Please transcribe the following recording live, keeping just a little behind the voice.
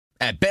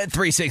At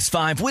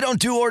Bet365, we don't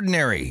do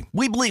ordinary.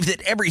 We believe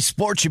that every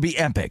sport should be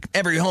epic.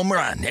 Every home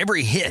run,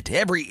 every hit,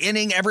 every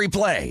inning, every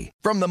play.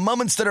 From the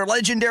moments that are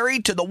legendary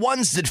to the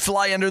ones that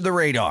fly under the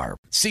radar.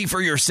 See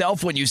for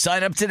yourself when you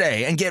sign up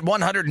today and get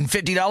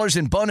 $150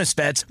 in bonus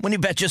bets when you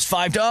bet just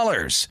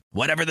 $5.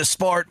 Whatever the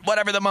sport,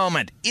 whatever the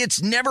moment,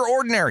 it's never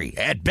ordinary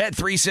at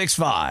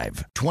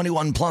Bet365.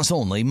 21 plus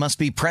only. Must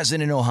be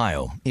present in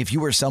Ohio. If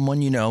you or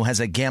someone you know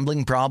has a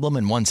gambling problem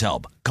and wants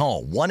help,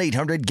 call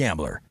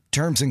 1-800-GAMBLER.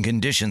 Terms and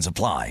conditions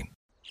apply.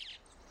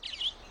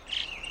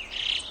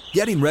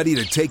 Getting ready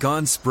to take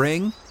on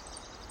spring?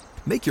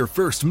 Make your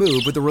first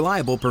move with the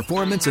reliable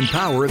performance and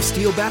power of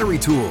Steel battery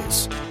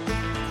tools.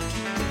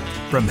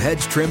 From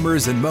hedge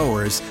trimmers and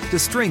mowers to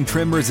string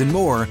trimmers and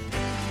more,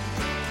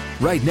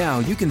 right now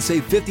you can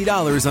save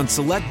 $50 on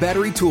select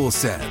battery tool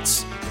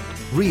sets.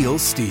 Real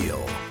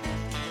Steel.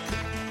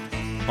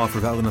 Offer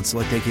valid on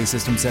select AK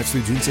system sets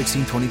through June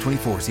 16,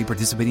 2024. See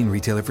participating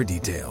retailer for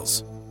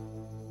details.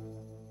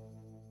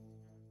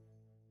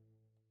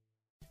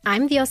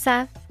 I'm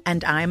Diosa.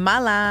 And I'm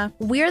Mala.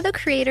 We're the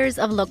creators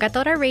of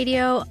Locatora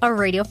Radio, a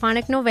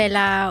radiophonic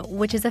novela,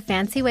 which is a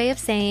fancy way of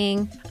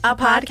saying a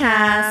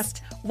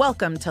podcast.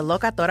 Welcome to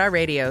Locatora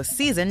Radio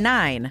Season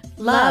 9.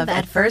 Love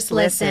at First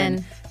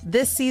Listen.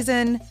 This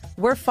season,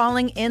 we're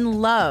falling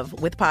in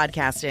love with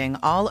podcasting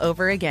all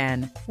over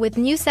again. With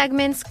new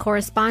segments,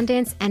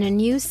 correspondence, and a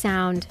new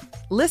sound.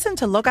 Listen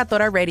to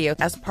Locatora Radio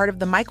as part of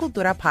the Michael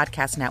Dura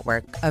Podcast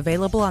Network.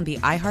 Available on the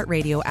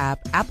iHeartRadio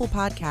app, Apple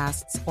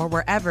Podcasts, or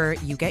wherever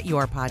you get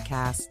your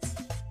podcasts.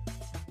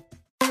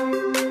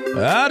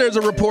 There's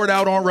a report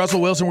out on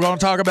Russell Wilson. We're going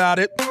to talk about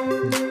it.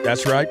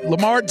 That's right.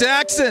 Lamar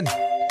Jackson.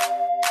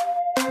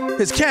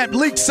 His camp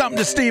leaked something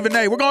to Stephen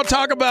A. We're going to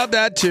talk about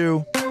that,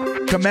 too.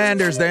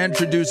 Commanders, they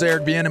introduced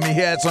Eric Bieniemy. He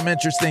had some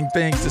interesting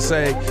things to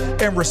say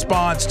in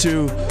response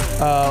to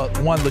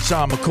one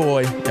LaShawn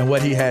McCoy and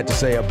what he had to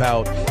say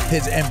about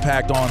his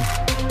impact on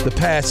the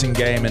passing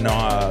game in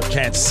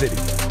Kansas City.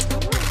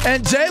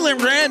 And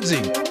Jalen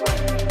Ramsey,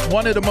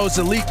 one of the most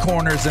elite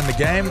corners in the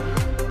game,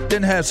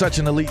 didn't have such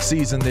an elite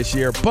season this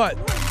year, but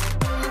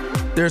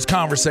there's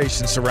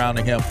conversation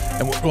surrounding him,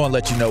 and we're going to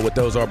let you know what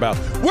those are about.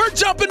 We're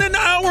jumping into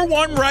hour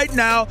one right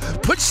now.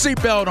 Put your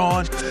seatbelt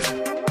on.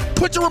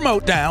 Put your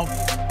remote down.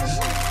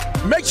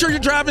 Make sure you're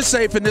driving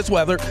safe in this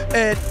weather.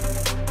 And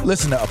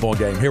listen to Up On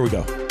Game. Here we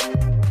go.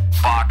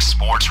 Fox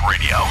Sports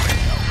Radio.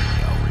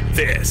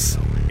 This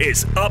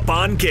is Up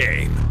On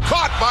Game.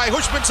 Caught by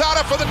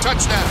Hushmanzada for the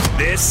touchdown.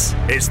 This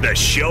is the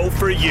show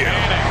for you.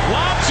 Manning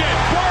lobs it.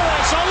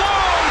 Burris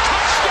alone.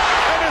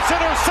 Touchdown. And it's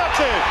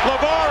intercepted.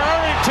 LeVar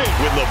Arrington.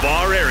 With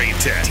LeVar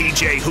Arrington,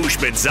 TJ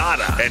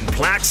Hushmanzada, and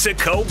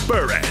Plaxico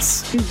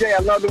Burris. TJ,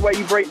 I love the way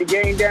you break the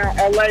game down.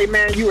 LA,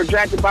 man, you were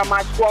drafted by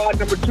my squad,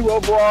 number 2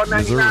 overall,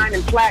 99.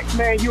 And Plax,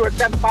 man, you were a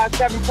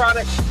 757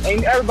 product.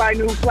 And everybody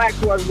knew who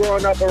Plax was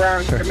growing up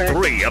around here, man.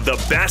 3 of the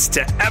best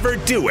to ever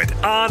do it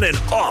on and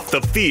off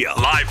the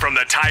field. Live from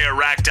the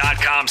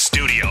TireRack.com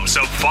studios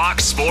of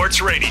Fox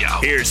Sports Radio.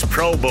 Here's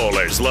Pro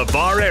Bowlers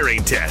LeVar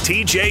Arrington,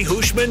 TJ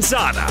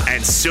Hushmanzada,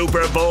 and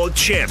Super Bowl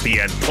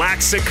champion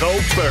Plaxico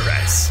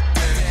Burris.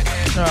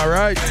 All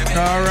right.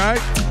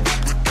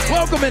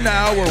 Welcome into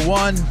hour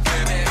one.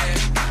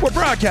 We're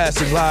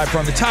broadcasting live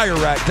from the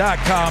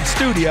TireRack.com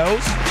studios.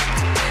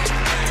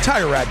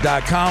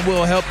 TireRack.com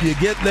will help you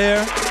get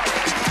there.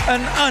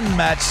 An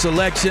unmatched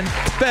selection,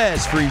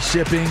 fast free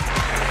shipping,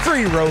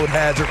 free road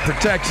hazard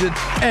protection,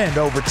 and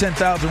over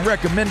 10,000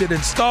 recommended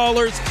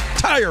installers.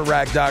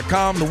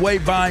 TireRack.com, the way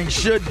buying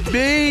should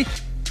be.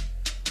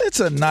 It's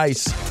a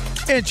nice,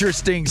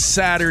 interesting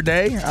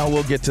Saturday. I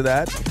will get to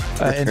that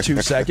in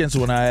 2 seconds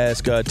when I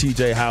ask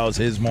TJ how's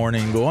his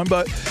morning going.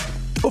 But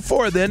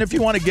before then, if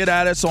you want to get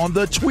at us on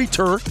the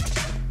Twitter,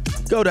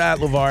 go to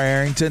 @LeVar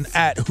Arrington,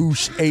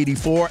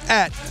 @Hoosh84,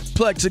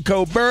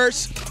 @Plexico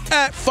Burst,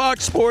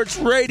 @Fox Sports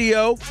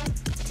Radio,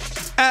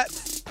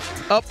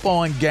 @Up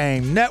On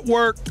Game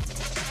Network.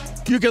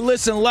 You can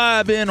listen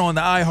live in on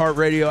the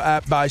iHeartRadio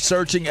app by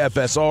searching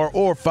FSR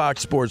or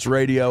Fox Sports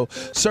Radio.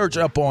 Search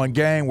Up On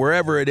Game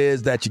wherever it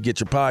is that you get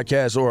your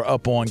podcast or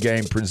Up On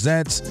Game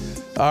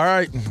Presents. All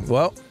right,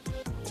 well,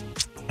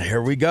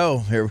 here we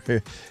go.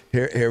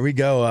 Here we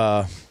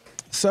go.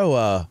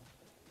 So,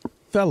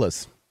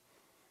 fellas,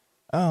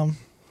 how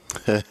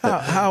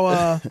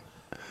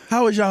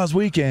is y'all's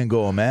weekend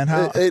going, man?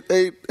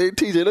 Hey,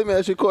 TJ, let me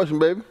ask you a question,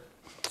 baby.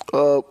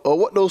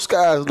 What those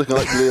skies looking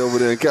like today over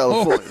there in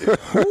California?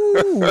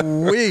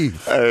 Ooh-wee.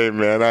 Hey,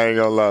 man, I ain't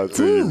gonna lie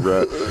to you,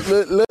 bro.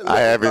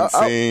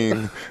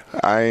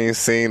 I ain't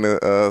seen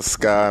a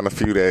sky in a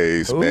few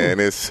days, man.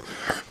 It's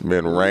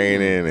been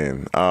raining,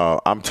 and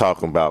I'm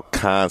talking about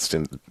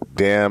constant,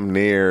 damn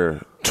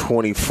near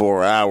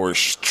 24 hours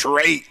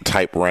straight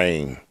type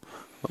rain.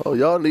 Oh,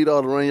 y'all need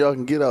all the rain y'all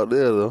can get out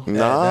there, though.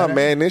 Nah,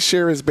 man, this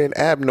year has been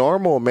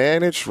abnormal,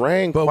 man. It's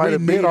rained quite a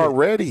bit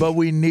already. But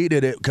we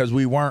needed it because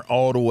we weren't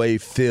all the way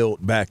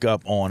filled back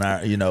up on our,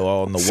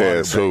 on the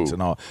water banks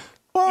and all.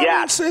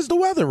 says the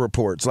weather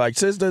reports, like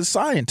says the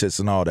scientists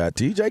and all that.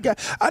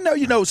 TJ, I know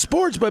you know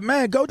sports, but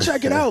man, go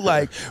check it out.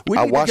 Like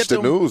I watch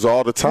the news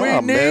all the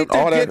time. We need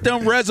to get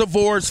them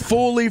reservoirs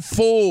fully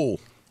full.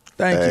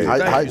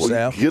 Thank you,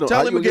 Sam.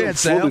 Tell him again,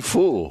 Sam.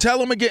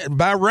 Tell him again.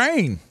 By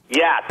rain.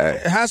 Yes.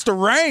 It has to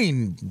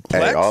rain.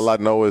 Hey, all I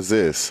know is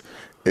this: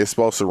 it's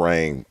supposed to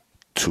rain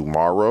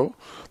tomorrow.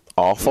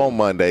 Off on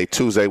Monday,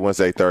 Tuesday,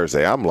 Wednesday,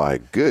 Thursday. I'm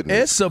like,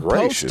 goodness It's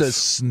supposed to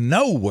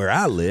snow where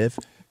I live.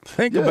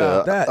 Think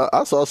about that.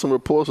 I saw some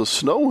reports of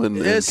snow in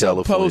California yesterday.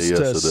 It's supposed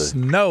to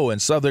snow in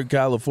Southern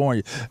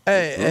California.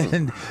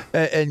 Hey,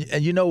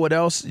 and you know what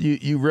else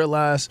you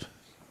realize?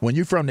 When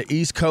you're from the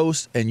East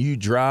Coast and you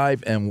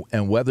drive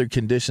and weather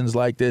conditions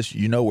like this,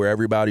 you know where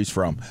everybody's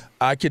from.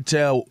 I could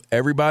tell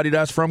everybody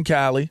that's from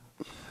Cali.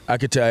 I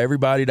could tell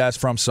everybody that's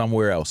from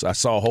somewhere else. I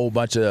saw a whole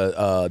bunch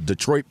of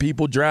Detroit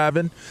people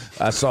driving.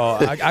 I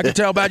could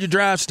tell about your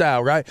drive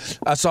style, right?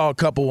 I saw a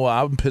couple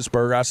out in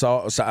Pittsburgh. I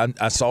saw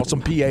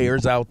some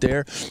PAers out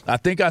there. I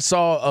think I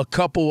saw a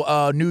couple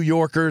New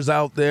Yorkers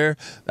out there.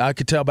 I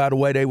could tell by the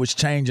way they was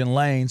changing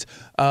lanes.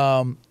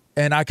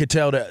 And I could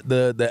tell that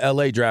the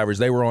L.A. drivers,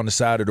 they were on the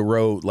side of the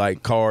road,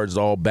 like cars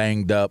all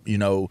banged up,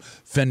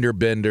 fender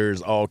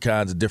benders, all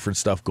kinds of different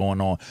stuff going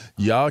on.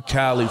 Y'all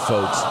Cali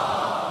folks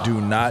do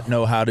not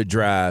know how to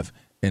drive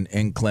in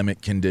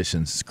inclement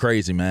conditions. It's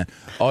crazy, man.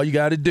 All you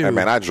got to do. Hey,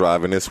 man, I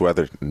drive in this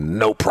weather,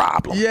 no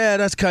problem. Yeah,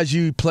 that's because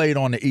you played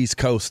on the East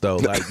Coast, though.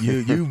 Like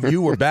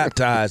you were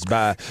baptized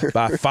by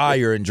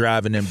fire and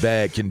driving in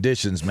bad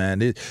conditions,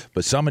 man.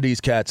 But some of these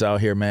cats out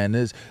here, man,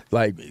 is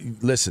like,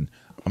 listen.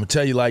 I'm going to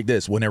tell you like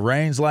this. When it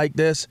rains like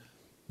this,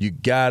 you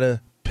got to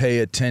pay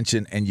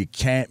attention, and you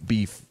can't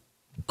be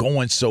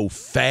going so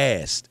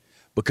fast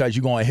because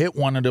you're going to hit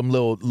one of them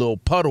little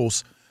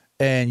puddles,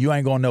 and you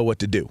ain't going to know what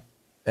to do.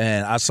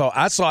 And I saw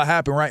it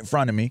happen right in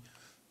front of me,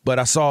 but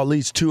I saw at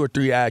least 2 or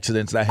 3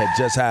 accidents that had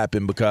just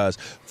happened because,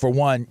 for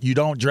one, you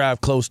don't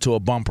drive close to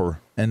a bumper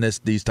in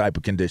these type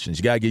of conditions.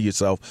 You got to give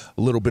yourself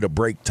a little bit of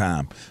brake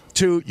time.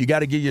 2, you got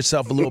to give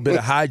yourself a little bit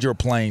of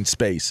hydroplane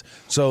space.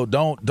 So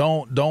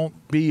don't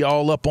be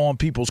all up on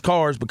people's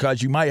cars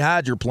because you might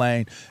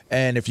hydroplane,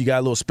 and if you got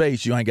a little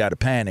space, you ain't got to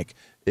panic.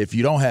 If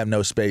you don't have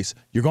no space,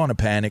 you're going to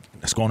panic.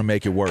 It's going to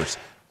make it worse.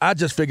 I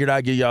just figured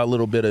I'd give y'all a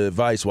little bit of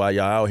advice while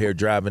y'all out here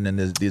driving in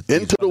these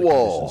into the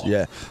wall.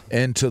 Conditions. Yeah,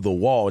 into the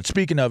wall. And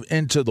speaking of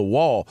into the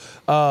wall,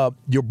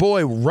 your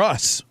boy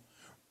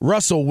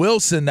Russell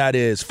Wilson, that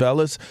is,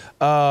 fellas.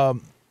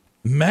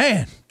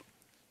 Man,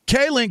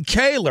 Kaylin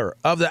Kaler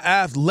of The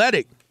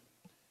Athletic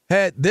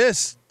had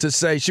this to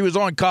say. She was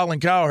on Colin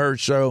Cowherd's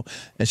show,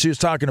 and she was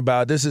talking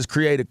about this has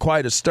created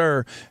quite a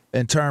stir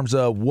in terms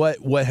of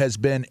what has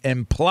been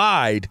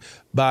implied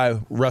by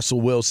Russell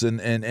Wilson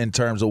in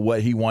terms of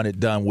what he wanted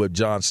done with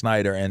John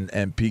Schneider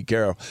and Pete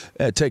Carroll.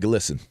 Take a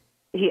listen.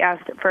 He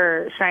asked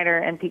for Schneider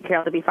and Pete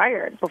Carroll to be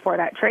fired before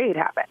that trade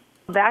happened.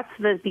 That's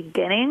the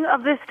beginning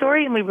of this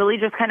story, and we really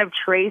just kind of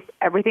trace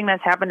everything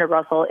that's happened to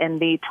Russell in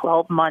the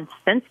 12 months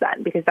since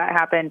then, because that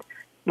happened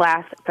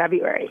last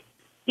February.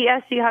 He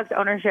asked Seahawks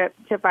ownership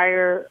to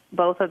fire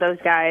both of those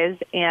guys,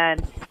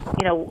 and,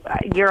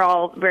 you're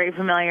all very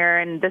familiar,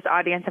 and this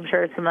audience, I'm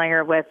sure, is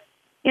familiar with,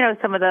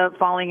 some of the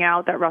falling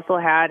out that Russell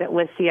had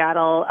with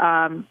Seattle.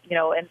 And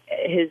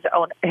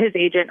his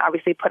agent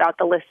obviously put out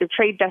the list of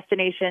trade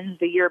destinations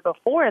the year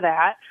before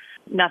that.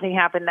 Nothing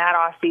happened that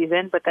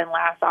offseason, but then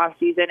last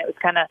offseason it was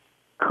kind of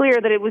clear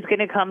that it was going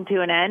to come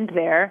to an end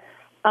there.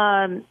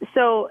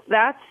 So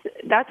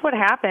that's what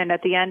happened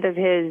at the end of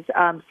his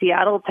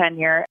Seattle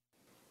tenure.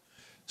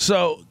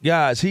 So,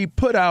 guys, he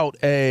put out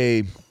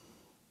a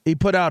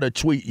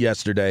tweet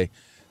yesterday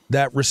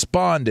that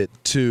responded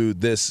to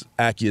this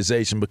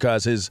accusation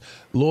because his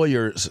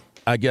lawyers,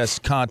 I guess,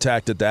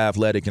 contacted The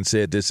Athletic and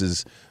said this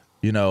is,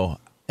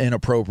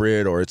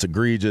 inappropriate or it's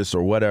egregious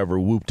or whatever,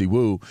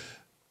 whoop-de-woo.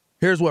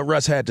 Here's what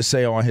Russ had to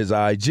say on his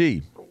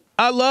IG.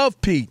 I love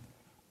Pete,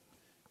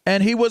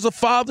 and he was a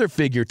father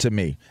figure to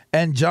me.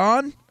 And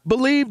John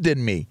believed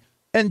in me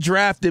and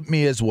drafted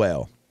me as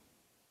well.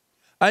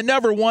 I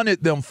never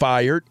wanted them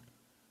fired.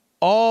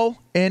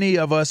 All any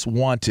of us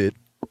wanted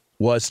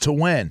was to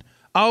win.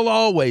 I'll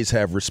always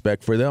have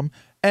respect for them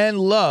and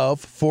love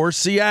for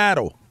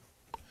Seattle.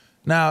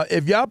 Now,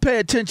 if y'all pay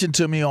attention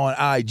to me on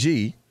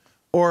IG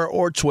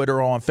or Twitter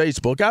or on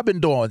Facebook, I've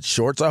been doing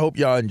shorts. I hope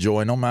y'all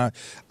enjoying them.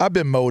 I've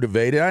been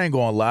motivated. I ain't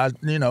going to lie.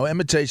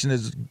 Imitation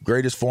is the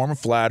greatest form of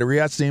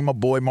flattery. I seen my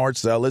boy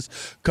Marcellus,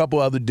 a couple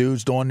other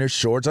dudes doing their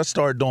shorts. I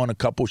started doing a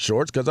couple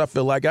shorts because I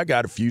feel like I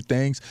got a few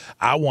things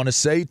I want to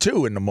say,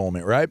 too, in the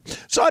moment, right?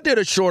 So I did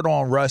a short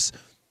on Russ.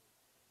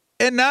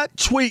 In that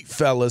tweet,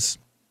 fellas,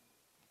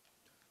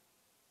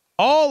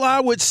 all I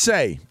would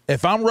say,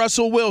 if I'm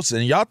Russell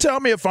Wilson, y'all tell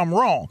me if I'm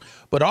wrong,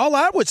 but all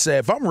I would say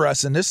if I'm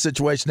Russ in this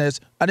situation is,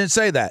 I didn't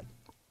say that.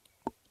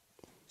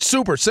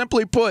 Super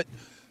simply put,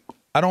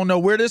 I don't know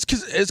where this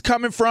is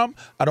coming from.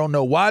 I don't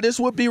know why this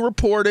would be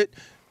reported.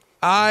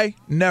 I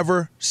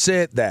never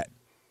said that.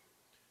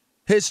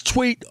 His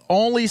tweet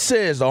only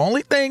says, the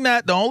only thing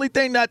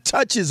that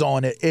touches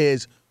on it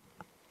is,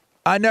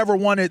 I never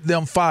wanted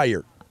them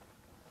fired.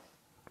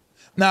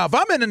 Now, if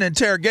I'm in an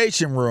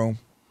interrogation room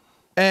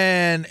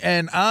and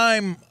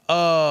I'm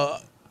a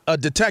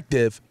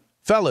detective,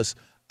 fellas,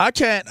 I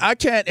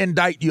can't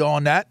indict you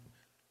on that.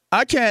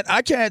 I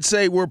can't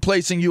say we're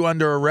placing you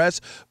under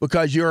arrest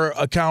because you're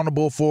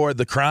accountable for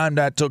the crime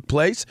that took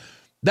place.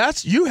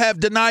 You have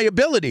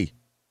deniability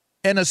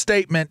in a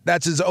statement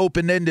that's as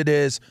open-ended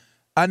as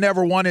I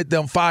never wanted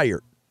them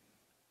fired.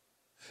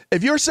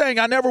 If you're saying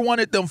I never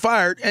wanted them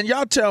fired, and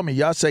y'all tell me,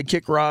 y'all say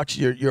kick rocks,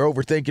 you're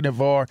overthinking it,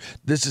 VAR,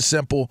 this is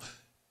simple.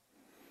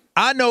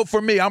 I know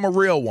for me, I'm a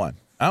real one.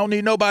 I don't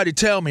need nobody to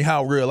tell me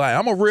how real I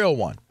am. I'm a real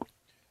one.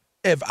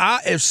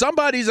 If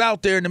somebody's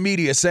out there in the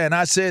media saying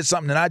I said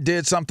something and I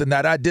did something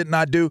that I did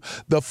not do,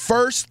 the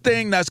first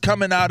thing that's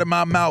coming out of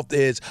my mouth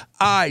is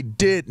I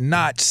did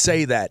not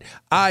say that.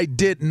 I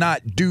did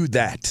not do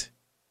that.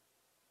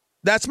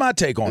 That's my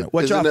take on it.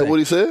 Isn't that what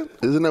he said?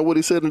 Isn't that what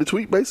he said in the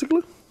tweet,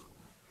 basically?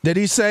 Did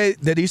he say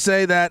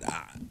that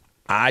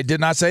I did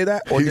not say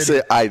that? Or he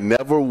said I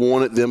never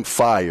wanted them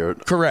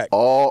fired. Correct.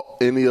 All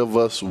any of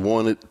us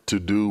wanted to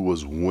do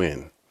was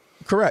win.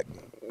 Correct.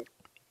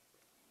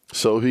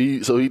 So he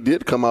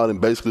did come out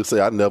and basically say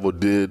I never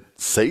did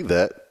say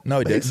that. No,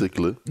 he didn't.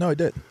 Basically. No, he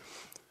didn't.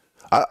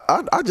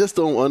 I just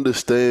don't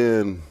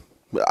understand.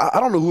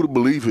 I don't know who to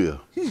believe here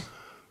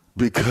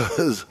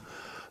because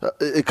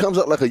it comes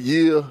out like a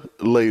year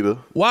later.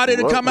 Why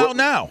did it come out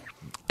now?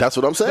 That's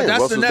what I'm saying.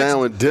 Russell's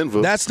down in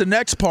Denver. That's the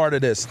next part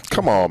of this.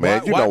 Come on,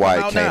 man. You know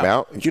why it came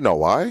out. You know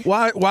why.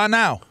 Why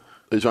now?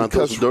 They trying to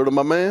throw some dirt on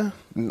my man?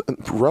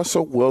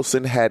 Russell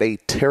Wilson had a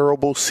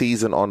terrible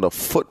season on the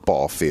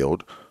football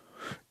field.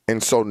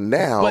 And so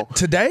now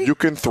today? You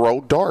can throw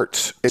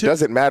darts. It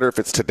doesn't matter if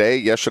it's today,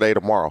 yesterday,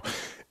 tomorrow.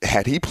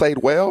 Had he played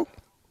well,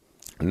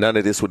 none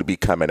of this would be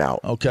coming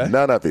out. Okay.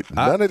 None of it.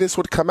 None of this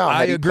would come out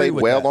had he played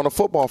well on the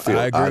football field.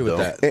 I agree with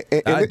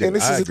that. And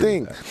this is the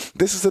thing.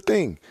 This is the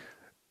thing.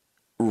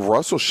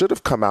 Russell should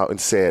have come out and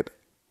said,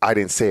 I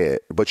didn't say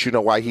it. But you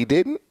know why he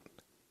didn't?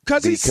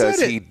 Because he said it.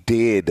 Because he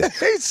did.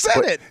 He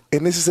said it.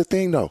 And this is the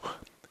thing, though.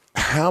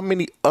 How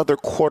many other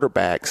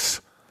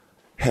quarterbacks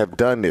have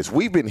done this?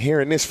 We've been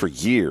hearing this for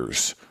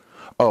years.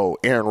 Oh,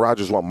 Aaron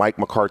Rodgers want Mike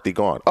McCarthy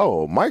gone.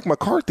 Oh, Mike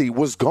McCarthy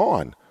was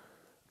gone.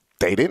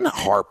 They didn't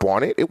harp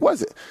on it. It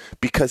wasn't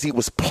because he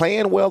was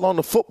playing well on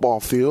the football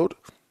field.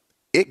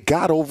 It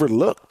got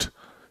overlooked.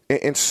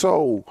 And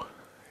so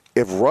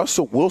if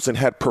Russell Wilson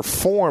had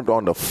performed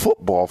on the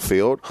football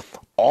field,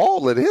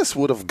 all of this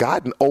would have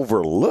gotten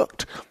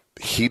overlooked.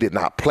 He did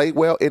not play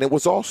well, and it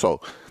was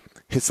also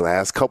his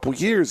last couple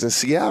years in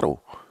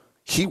Seattle.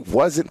 He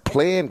wasn't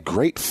playing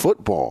great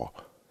football.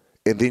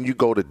 And then you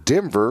go to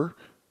Denver,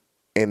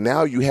 and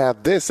now you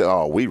have this.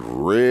 Oh, we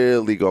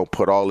really going to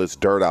put all this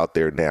dirt out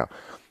there now.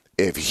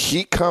 If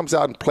he comes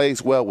out and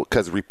plays well,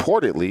 because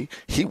reportedly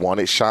he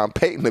wanted Sean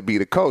Payton to be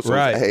the coach. So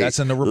right, that's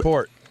in the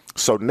report.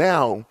 So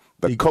now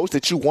the coach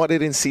that you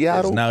wanted in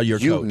Seattle, now you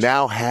coach.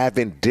 Now have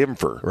in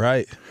Denver.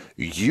 Right.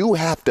 You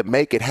have to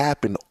make it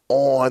happen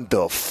on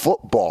the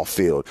football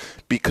field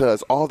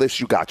because all this,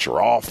 you got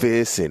your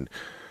office and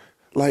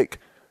like,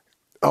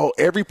 oh,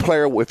 every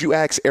player, if you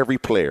ask every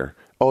player,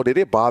 oh, did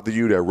it bother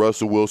you that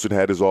Russell Wilson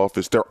had his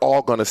office? They're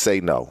all going to say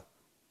no.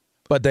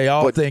 But they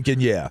all thinking,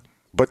 yeah.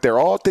 But they're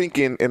all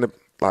thinking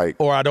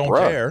or I don't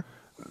care.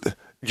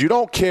 You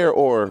don't care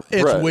or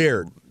it's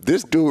weird.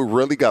 This dude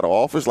really got an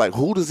office. Like,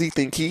 who does he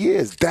think he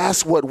is?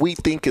 That's what we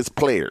think as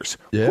players.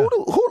 Yeah.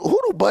 Who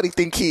do Buddy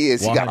think he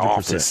is? 100%. He got an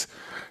office.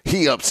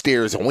 He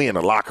upstairs and we in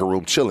the locker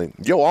room chilling.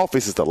 Your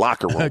office is the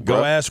locker room.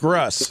 Go ask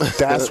Russ.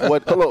 That's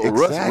what. Hello,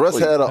 exactly. Russ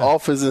had an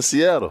office in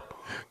Seattle.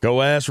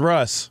 Go ask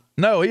Russ.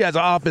 No, he has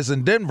an office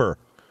in Denver.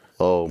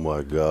 Oh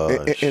my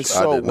gosh! And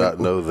so I did not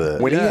know that.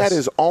 When he had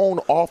his own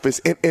office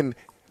and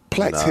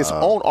Plex, his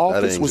own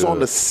office was on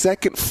the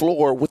second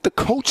floor with the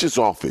coach's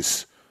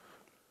office.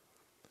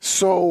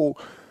 So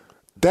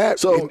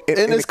that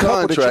in his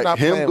contract,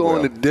 him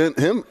going to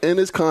him in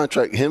his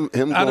contract, him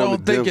going to Denver. I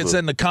don't think it's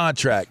in the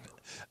contract.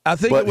 I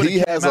think but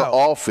he has an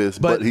office,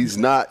 but he's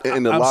not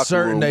in the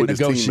locker room with his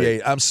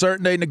teammates. I'm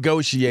certain they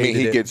negotiated. I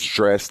mean, he gets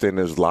dressed in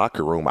his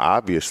locker room,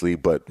 obviously,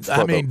 but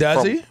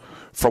does he?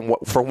 From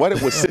what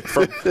it was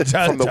from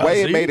the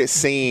way it made it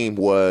seem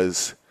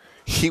was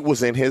he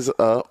was in his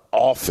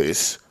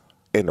office.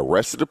 And the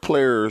rest of the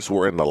players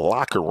were in the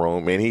locker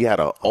room, and he had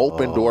an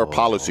open door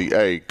policy.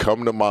 Hey,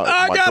 come to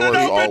my door is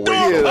always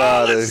get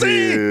out of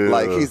here.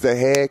 Like he's the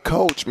head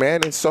coach,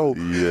 man. And so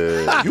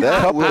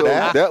that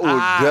will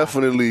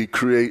definitely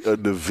create a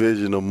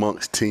division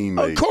amongst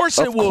teammates. Of course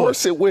it will. Of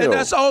course it will. And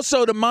that's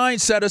also the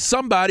mindset of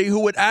somebody who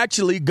would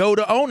actually go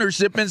to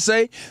ownership and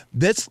say,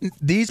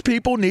 these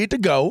people need to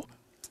go,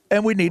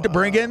 and we need to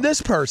bring in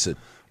this person.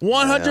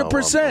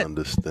 100%.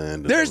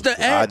 Understand. There's the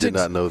antics. I did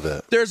not know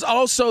that. There's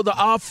also the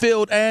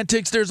off-field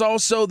antics. There's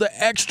also the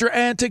extra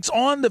antics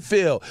on the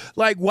field.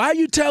 Like, why are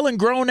you telling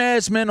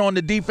grown-ass men on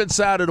the defense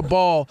side of the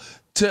ball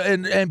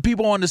and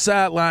people on the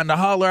sideline to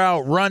holler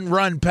out,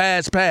 run,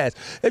 pass.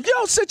 If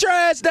y'all sit your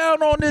ass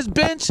down on this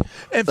bench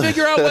and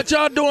figure out what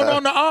y'all doing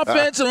on the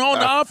offense and on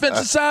the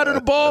offensive side of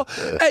the ball,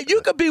 hey,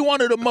 you could be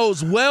one of the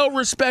most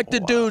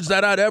well-respected dudes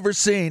that I'd ever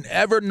seen,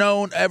 ever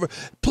known, ever.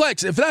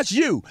 Plex, if that's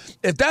you,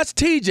 if that's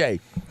TJ,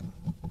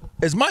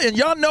 and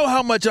y'all know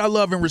how much I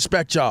love and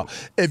respect y'all.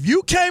 If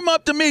you came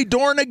up to me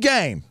during a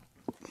game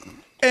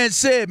and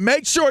said,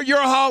 make sure you're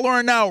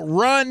hollering out,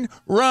 run,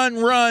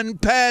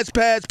 pass,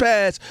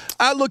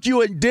 I look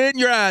you dead in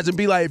your eyes and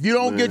be like, if you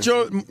don't get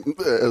your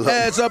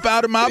ass up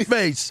out of my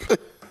face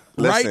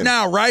right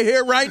now, right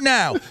here, right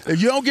now,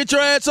 if you don't get your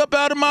ass up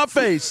out of my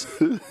face,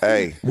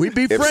 hey, we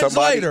be friends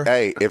later.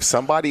 Hey, if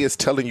somebody is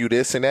telling you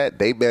this and that,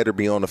 they better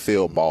be on the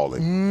field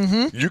balling.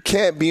 Mm-hmm. You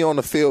can't be on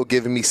the field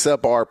giving me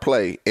subpar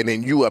play and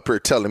then you up here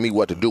telling me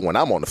what to do when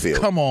I'm on the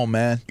field. Come on,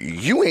 man.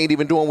 You ain't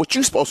even doing what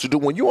you're supposed to do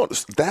when you on.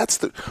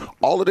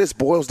 All of this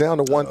boils down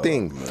to one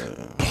thing: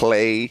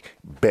 play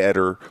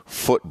better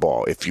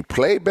football. If you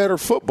play better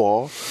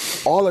football,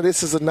 all of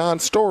this is a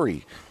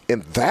non-story.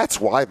 And that's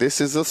why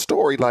this is a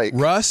story. Like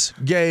Russ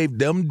gave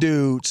them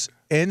dudes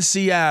in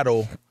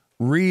Seattle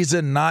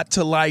reason not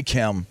to like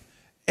him.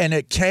 And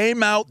it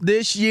came out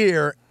this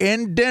year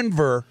in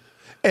Denver.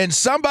 And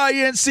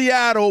somebody in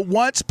Seattle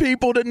wants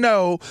people to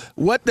know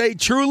what they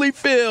truly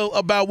feel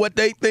about what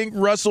they think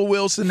Russell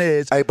Wilson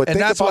is. Hey, but and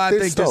that's why I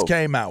think this though.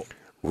 came out.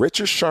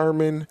 Richard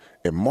Sherman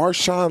and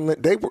Marshawn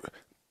Lynch,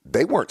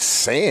 they weren't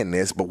saying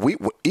this, but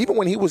even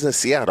when he was in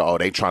Seattle,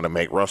 they trying to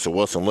make Russell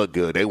Wilson look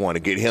good. They want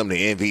to get him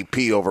the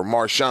MVP over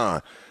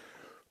Marshawn.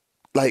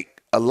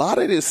 Like, a lot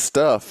of this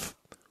stuff,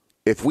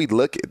 if we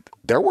look at,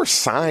 there were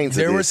signs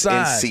of this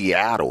in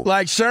Seattle.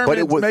 Like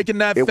Sherman making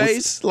that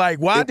face.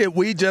 Why did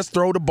we just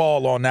throw the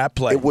ball on that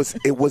play? It was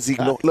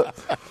ignored. Look,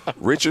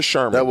 Richard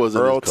Sherman, that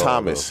wasn't Earl his call,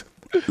 Thomas.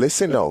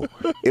 Listen, though,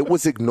 it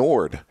was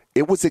ignored.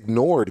 It was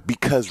ignored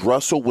because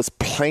Russell was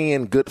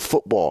playing good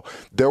football.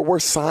 There were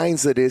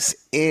signs of this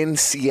in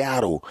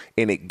Seattle,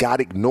 and it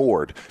got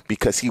ignored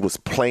because he was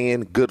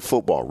playing good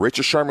football.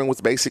 Richard Sherman was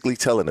basically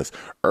telling us.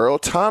 Earl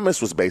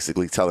Thomas was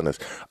basically telling us.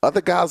 Other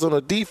guys on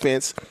the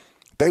defense,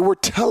 they were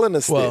telling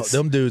us this. Well,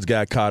 them dudes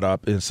got caught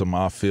up in some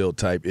off-field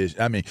type issue.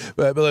 I mean,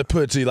 but let's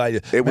put it to you like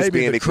this. It was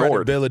maybe being the ignored.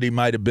 Credibility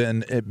might have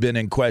been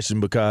in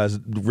question because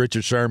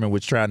Richard Sherman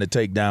was trying to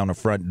take down the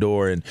front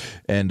door and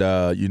Man,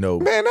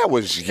 that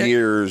was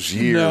years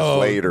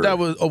later. It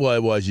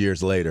was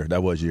years later.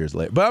 That was years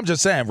later. But I'm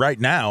just saying right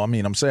now.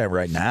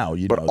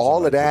 But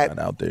all of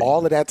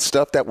that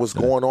stuff that was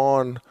going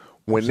on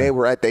when they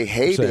were at their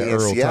heyday in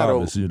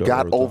Seattle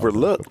got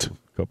overlooked.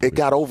 It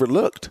got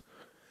overlooked.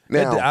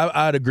 Now,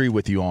 I'd agree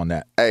with you on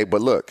that. Hey, but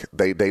look,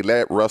 they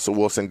let Russell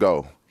Wilson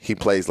go. He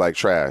plays like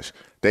trash.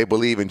 They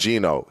believe in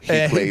Geno.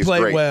 He plays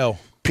great. Well.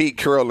 Pete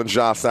Carroll and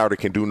John Snyder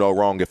can do no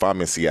wrong if I'm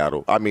in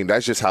Seattle. I mean,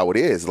 that's just how it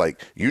is. Like,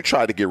 you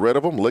try to get rid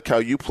of him. Look how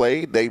you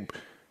played. They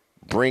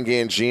bring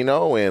in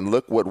Geno, and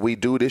look what we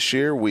do this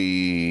year.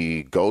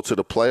 We go to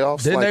the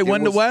playoffs. Didn't they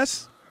win the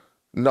West?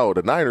 No,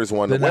 the Niners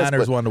won the West. The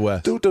Niners won the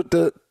West. Dude,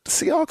 the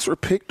Seahawks were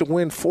picked to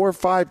win 4 or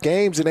 5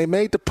 games, and they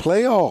made the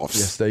playoffs.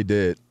 Yes,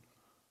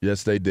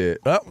 they did.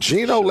 Oh,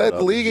 Geno led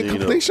the league in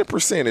completion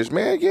percentage,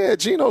 man. Yeah,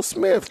 Geno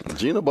Smith.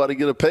 Geno about to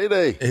get a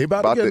payday. He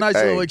about to get a nice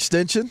little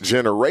extension.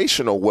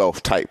 Generational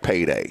wealth type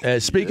payday.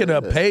 Speaking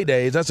of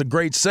paydays, that's a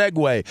great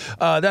segue.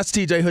 That's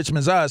TJ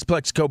Hutchman's Eyes,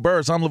 Plexico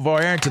Burris. I'm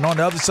LeVar Arrington. On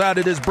the other side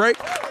of this break,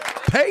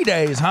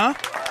 paydays, huh?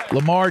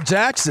 Lamar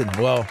Jackson.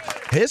 Well,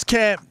 his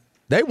camp,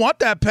 they want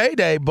that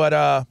payday,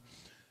 but,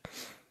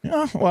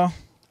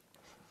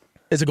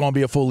 is it going to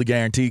be a fully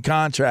guaranteed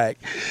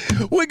contract?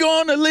 We're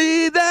going to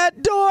leave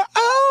that door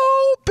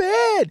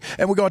open.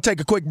 And we're going to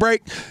take a quick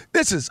break.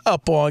 This is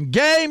Up on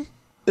Game.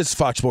 This is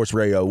Fox Sports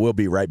Radio. We'll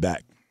be right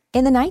back.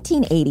 In the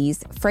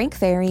 1980s, Frank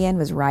Farian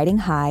was riding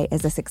high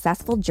as a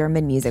successful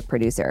German music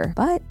producer,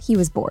 but he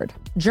was bored.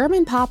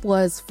 German pop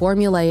was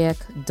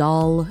formulaic,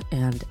 dull,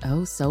 and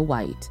oh so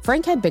white.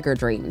 Frank had bigger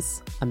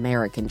dreams,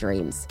 American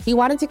dreams. He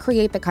wanted to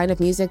create the kind of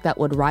music that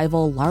would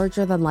rival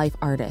larger-than-life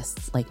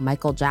artists like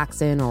Michael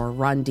Jackson or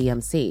Run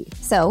DMC.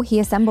 So he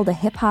assembled a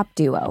hip-hop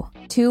duo,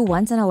 2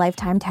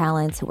 once-in-a-lifetime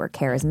talents who were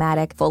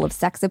charismatic, full of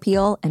sex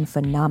appeal, and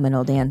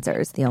phenomenal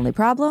dancers. The only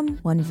problem?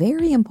 One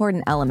very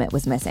important element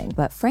was missing,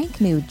 but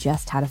Frank knew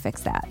just how to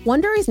fix that.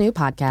 Wondery's new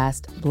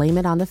podcast, Blame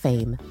It on the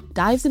Fame,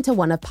 dives into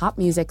one of pop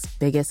music's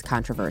biggest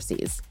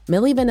controversies.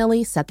 Milli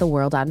Vanilli set the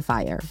world on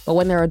fire, but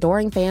when their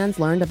adoring fans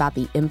learned about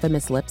the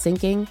infamous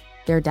lip-syncing,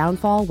 their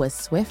downfall was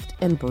swift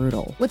and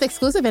brutal. With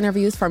exclusive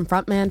interviews from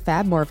frontman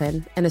Fab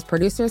Morvan and his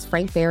producers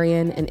Frank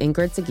Farian and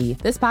Ingrid Segui,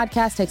 this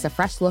podcast takes a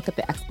fresh look at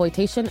the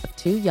exploitation of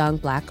 2 young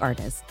Black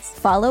artists.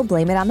 Follow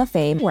Blame It on the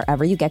Fame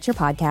wherever you get your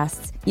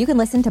podcasts. You can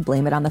listen to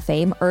Blame It on the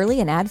Fame early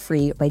and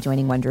ad-free by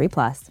joining Wondery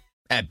Plus.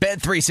 At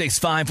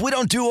Bet365, we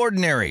don't do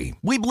ordinary.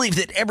 We believe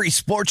that every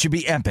sport should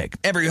be epic.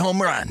 Every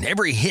home run,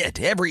 every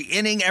hit, every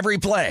inning, every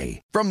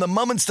play. From the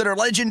moments that are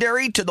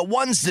legendary to the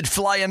ones that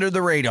fly under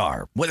the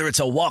radar. Whether it's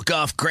a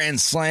walk-off grand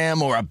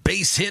slam or a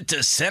base hit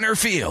to center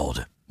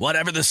field.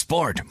 Whatever the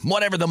sport,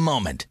 whatever the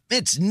moment,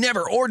 it's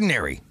never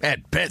ordinary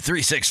at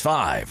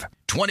Bet365.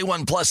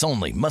 21 plus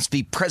only. Must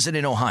be present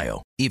in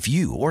Ohio. If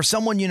you or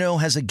someone you know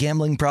has a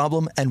gambling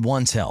problem and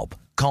wants help,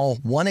 call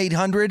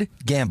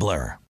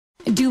 1-800-GAMBLER.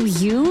 Do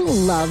you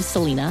love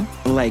Selena?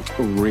 Like,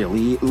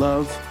 really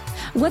love?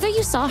 Whether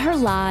you saw her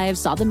live,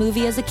 saw the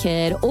movie as a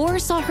kid, or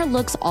saw her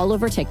looks all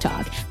over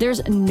TikTok,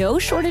 there's no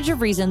shortage of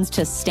reasons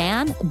to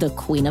stan the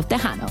Queen of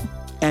Tejano.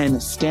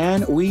 And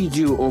Stan, we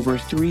do over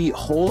 3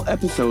 whole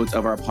episodes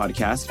of our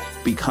podcast,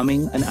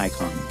 Becoming an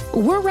Icon.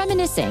 We're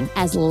reminiscing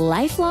as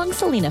lifelong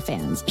Selena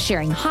fans,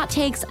 sharing hot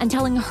takes and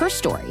telling her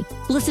story.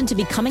 Listen to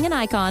Becoming an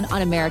Icon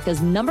on America's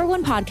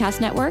 #1 podcast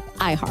network,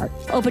 iHeart.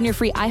 Open your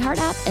free iHeart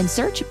app and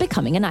search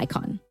Becoming an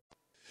Icon.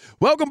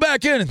 Welcome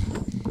back in.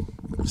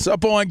 It's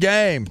Up On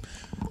Game.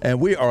 And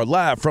we are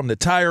live from the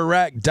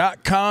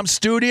TireRack.com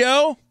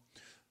studio.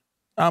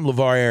 I'm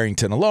LeVar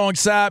Arrington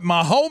alongside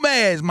my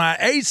homies, my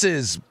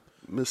aces,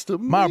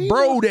 my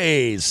bro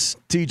days,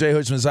 TJ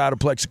Hushmanzada,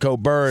 Plexico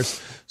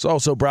Burris. It's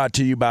also brought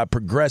to you by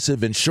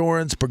Progressive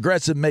Insurance.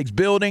 Progressive makes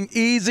building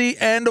easy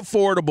and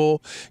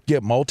affordable.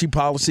 Get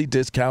multi-policy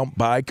discount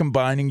by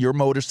combining your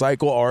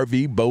motorcycle,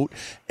 RV, boat,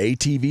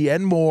 ATV,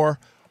 and more.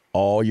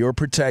 All your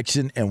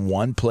protection in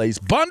one place.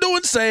 Bundle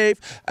and save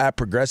at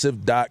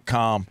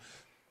Progressive.com.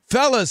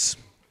 Fellas,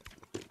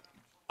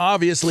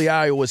 obviously,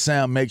 Iowa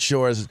Sound makes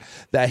sure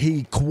that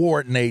he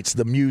coordinates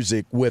the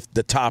music with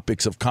the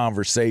topics of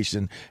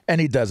conversation, and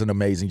he does an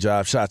amazing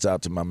job. Shouts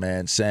out to my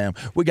man, Sam.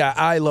 We got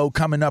ILO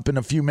coming up in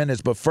a few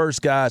minutes, but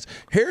first, guys,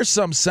 here's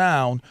some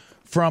sound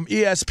from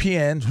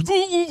ESPN.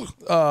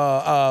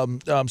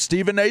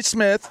 Stephen A.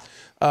 Smith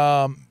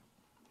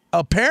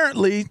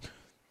apparently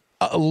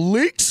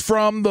leaks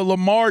from the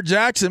Lamar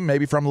Jackson,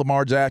 maybe from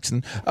Lamar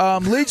Jackson,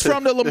 leaks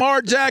from the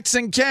Lamar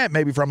Jackson camp,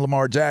 maybe from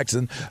Lamar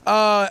Jackson,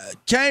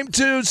 came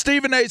to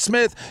Stephen A.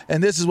 Smith,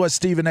 and this is what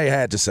Stephen A.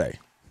 had to say.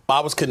 I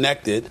was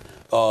connected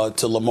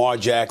to Lamar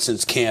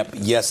Jackson's camp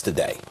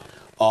yesterday,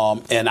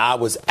 and I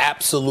was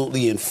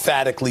absolutely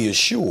emphatically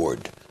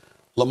assured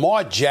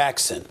Lamar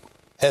Jackson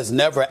has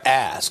never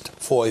asked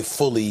for a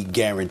fully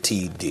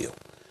guaranteed deal.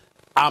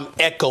 I'm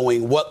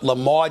echoing what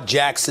Lamar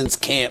Jackson's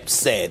camp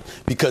said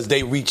because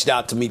they reached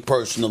out to me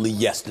personally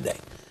yesterday.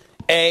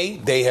 A,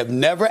 they have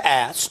never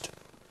asked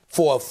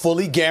for a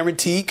fully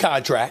guaranteed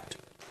contract.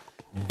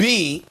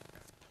 B,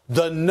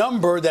 the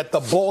number that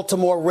the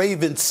Baltimore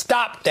Ravens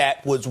stopped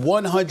at was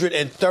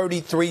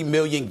 $133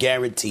 million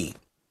guaranteed.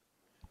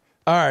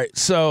 All right,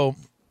 so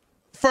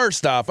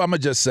first off, I'm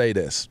going to just say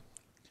this.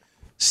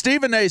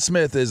 Stephen A.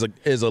 Smith is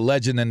a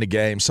legend in the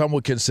game. Some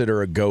would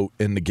consider a GOAT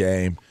in the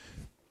game.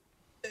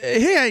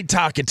 He ain't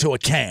talking to a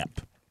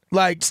camp.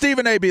 Like,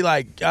 Stephen A. be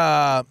like,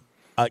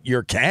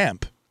 your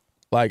camp?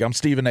 Like, I'm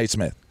Stephen A.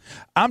 Smith.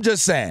 I'm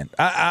just saying.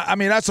 I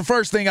mean, that's the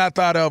first thing I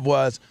thought of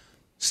was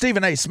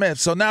Stephen A. Smith.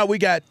 So now we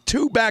got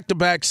 2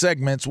 back-to-back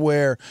segments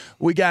where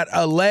we got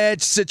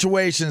alleged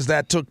situations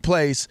that took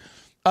place.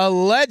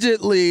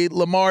 Allegedly,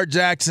 Lamar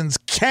Jackson's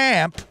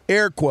camp,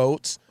 air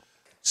quotes,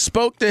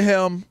 spoke to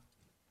him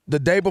the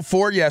day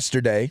before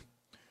yesterday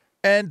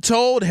and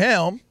told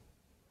him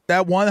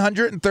that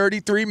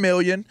 $133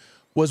 million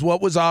was what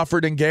was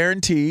offered in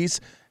guarantees,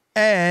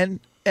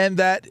 and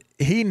that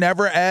he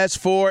never asked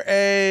for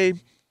a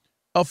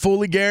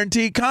fully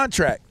guaranteed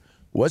contract.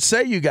 What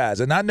say you guys?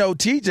 And I know,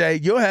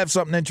 TJ, you'll have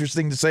something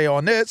interesting to say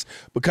on this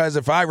because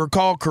if I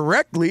recall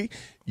correctly,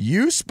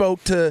 you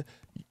spoke to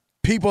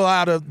people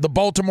out of the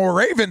Baltimore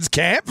Ravens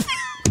camp.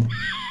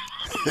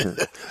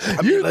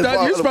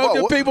 You spoke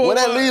to people. Where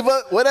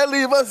that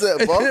leave us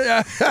at, Paul?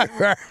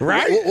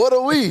 Right? What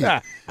are we?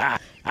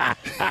 Hey,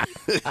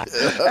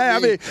 I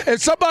mean,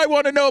 if somebody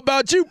want to know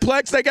about you,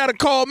 Plex, they got to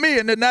call me,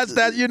 and then that's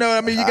that. You know,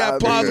 I mean, you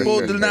got plausible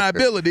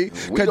deniability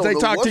because they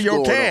talk to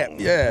your camp.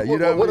 Yeah, you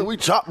know. What are we,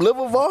 chopped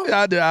liver for?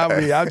 I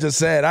mean, I'm just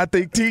saying. I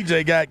think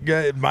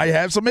TJ might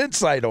have some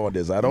insight on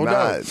this. I don't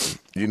know.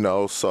 You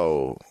know,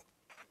 so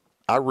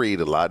I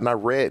read a lot, and I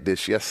read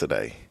this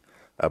yesterday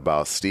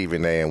about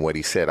Stephen A. and what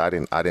he said. I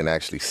didn't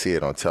actually see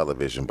it on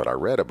television, but I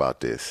read about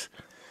this,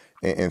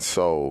 and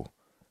so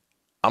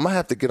I'm gonna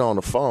have to get on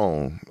the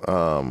phone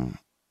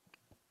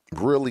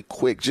really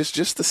quick just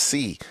to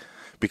see,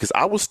 because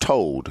I was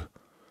told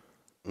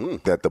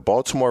that the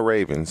Baltimore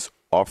Ravens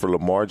offer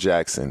Lamar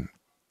Jackson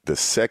the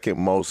second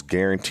most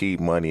guaranteed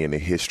money in the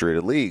history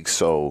of the league.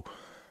 So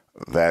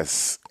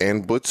that's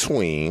in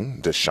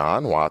between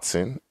Deshaun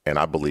Watson and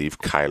I believe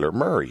Kyler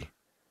Murray.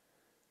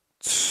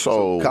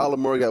 So Kyler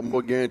Murray got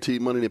more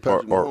guaranteed money than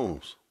Patrick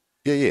Mahomes.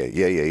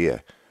 Yeah.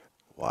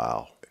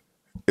 Wow.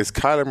 It's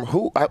Kyler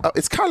who?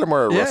 It's Kyler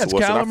Murray. Yeah, Russell it's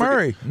Wilson. Kyler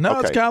Murray. No,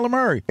 okay. It's Kyler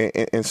Murray.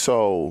 And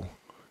so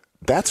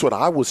that's what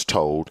I was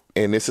told.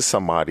 And this is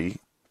somebody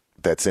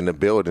that's in the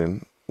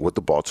building with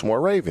the Baltimore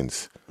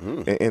Ravens.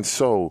 And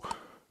so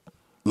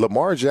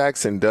Lamar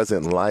Jackson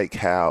doesn't like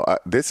how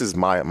this is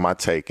my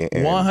take.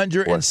 And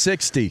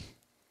 160.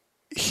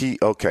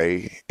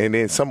 And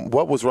then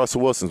what was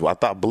Russell Wilson's?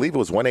 I believe it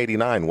was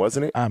 189,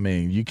 wasn't it? I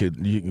mean,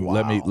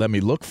 let me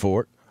look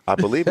for it. I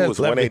believe it was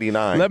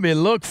 189. Let me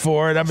look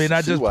for it. I mean,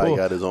 I just why he pulled.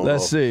 got his own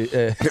Let's see.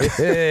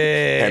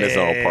 And his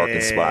own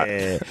parking spot.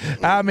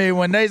 I mean,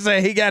 when they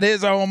say he got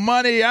his own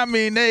money, I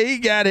mean, he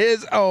got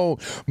his own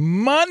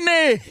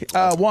money.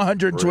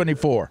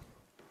 124.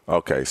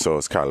 Okay, so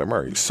it's Kyler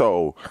Murray.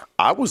 So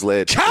I was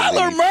led to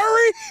Kyler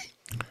Murray?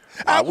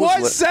 At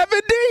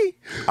 170?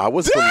 I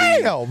was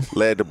Damn!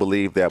 led to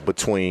believe that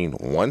between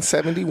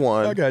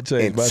 171 and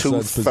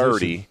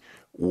 230,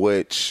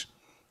 which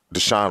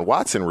Deshaun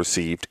Watson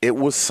received, it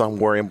was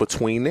somewhere in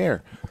between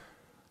there.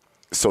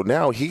 So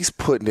now he's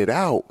putting it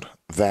out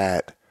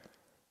that,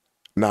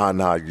 nah,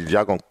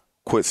 y'all gonna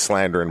quit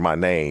slandering my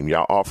name.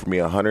 Y'all offered me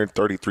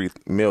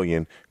 $133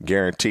 million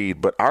guaranteed.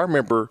 But I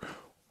remember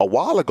a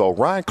while ago,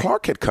 Ryan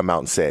Clark had come out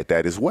and said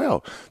that as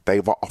well.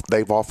 They've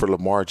offered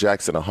Lamar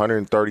Jackson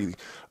 $130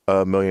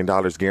 million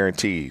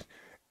guaranteed.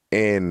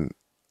 And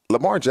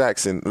Lamar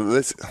Jackson,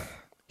 listen,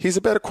 he's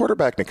a better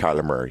quarterback than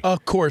Kyler Murray.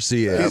 Of course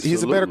he is.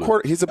 He's a better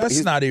quarterback. He's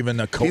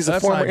a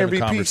former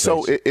MVP.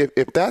 So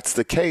if that's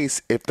the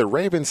case, if the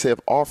Ravens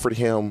have offered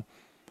him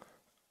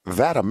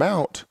that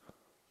amount,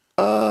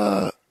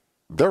 they're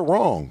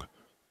wrong.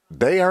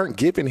 They aren't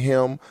giving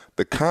him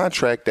the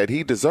contract that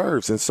he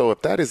deserves. And so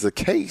if that is the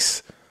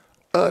case,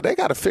 they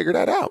got to figure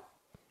that out.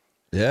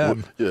 Yeah.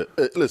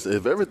 Listen,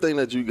 if everything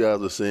that you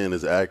guys are saying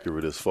is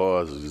accurate as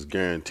far as his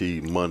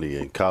guaranteed money,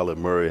 and Kyler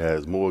Murray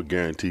has more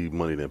guaranteed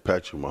money than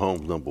Patrick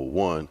Mahomes, number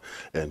one,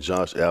 and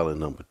Josh Allen,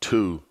 number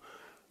two,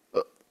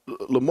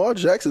 Lamar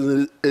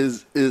Jackson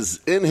is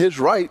in his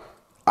right.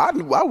 I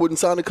wouldn't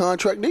sign a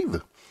contract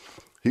either.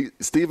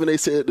 Stephen A.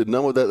 said the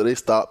number that they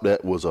stopped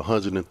at was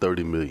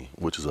 $130 million,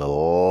 which is a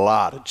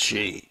lot of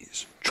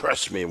cheese.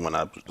 Trust me when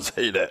I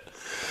say that.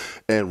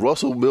 And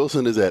Russell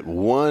Wilson is at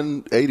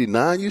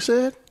 189, you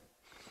said?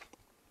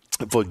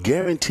 For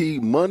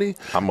guaranteed money.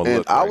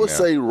 I would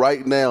say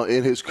right now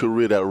in his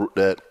career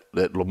that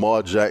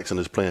Lamar Jackson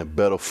is playing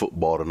better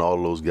football than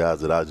all those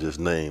guys that I just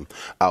named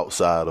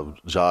outside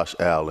of Josh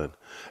Allen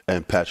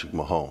and Patrick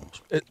Mahomes.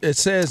 It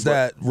says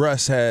that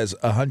Russ has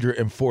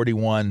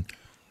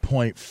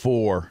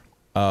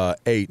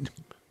 141.48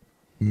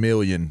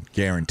 million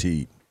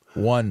guaranteed.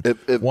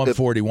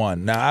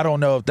 141. Now I don't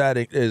know if that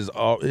is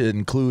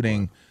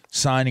including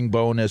signing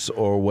bonus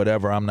or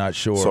whatever. I'm not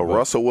sure. So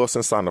Russell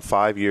Wilson signed a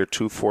 5-year,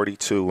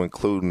 $242,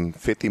 including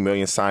 $50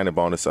 million signing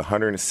bonus,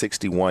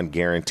 161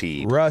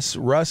 guaranteed. Russ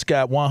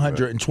got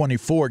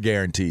 124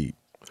 guaranteed.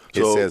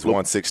 It says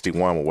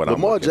 161 with what I'm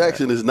looking at. Lamar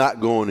Jackson is not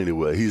going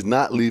anywhere. He's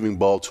not leaving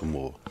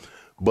Baltimore.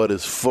 But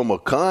it's from a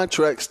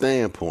contract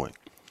standpoint,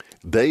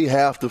 they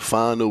have to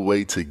find a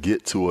way to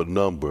get to a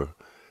number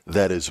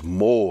that is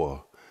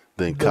more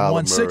than Kyler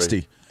 160.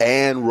 Murray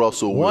and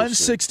Russell Wilson.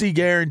 160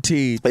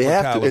 guaranteed. They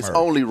have Kyler to. It's Murray.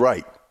 only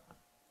right.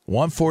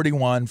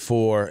 141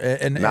 for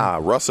and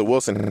Russell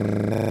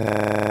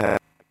Wilson.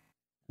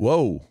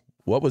 Whoa!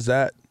 What was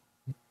that?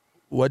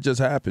 What just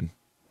happened?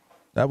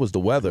 That was the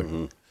weather.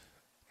 Mm-hmm.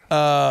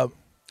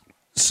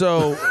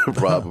 So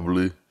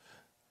probably.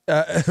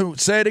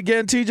 Say it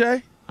again,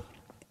 TJ.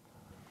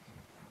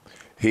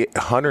 He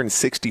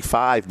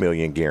 165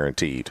 million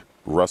guaranteed.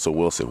 Russell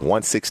Wilson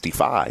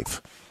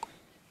 165.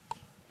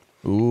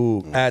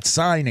 Ooh, at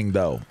signing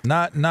though,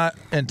 not entire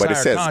but it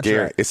says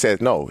contract. It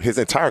says no. His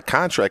entire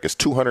contract is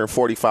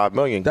 $245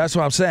 million. That's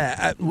what I'm saying.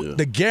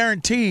 The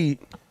guaranteed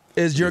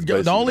is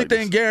the only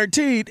thing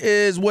guaranteed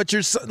is what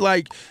you're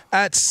like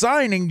at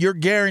signing. You're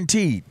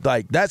guaranteed.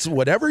 Like that's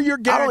whatever you're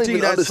guaranteed. I don't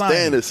even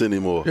understand this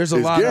anymore. There's a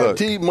lot of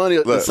guaranteed money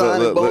at the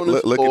signing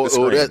bonus. Look at the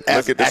screen.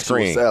 Look at the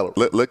screen.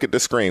 Look at the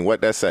screen.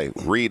 What that say?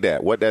 Read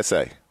that. What that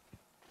say?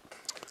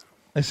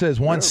 It says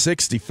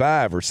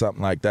 165 or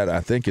something like that.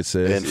 I think it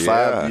says. And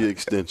 5-year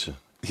extension.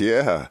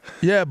 Yeah.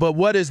 Yeah, but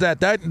what is that?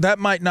 That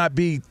might not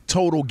be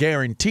total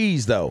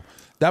guarantees though.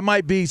 That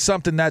might be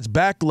something that's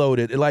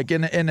backloaded, like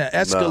in an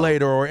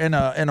escalator or in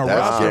a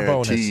roster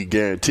bonus.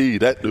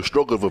 Guaranteed. That the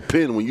stroke of a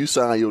pen when you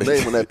sign your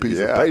name on that piece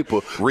of paper,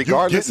 regardless,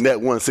 you're getting that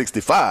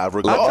 165.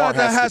 Regardless, I thought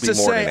that has to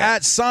say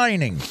at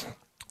signing.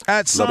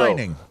 At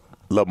signing.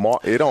 Lamar,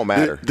 it don't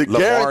matter. The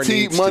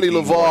guaranteed money,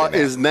 LeVar,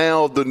 is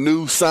now the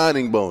new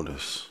signing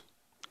bonus.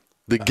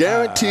 The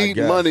guaranteed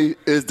money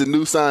is the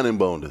new signing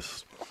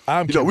bonus.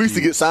 We used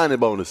to get signing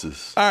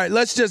bonuses. All right,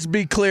 let's just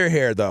be clear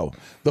here, though.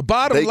 The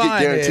bottom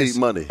line guaranteed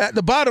money.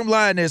 The bottom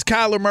line is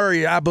Kyler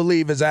Murray, I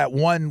believe, is at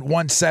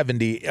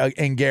 170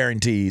 in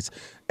guarantees,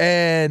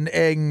 and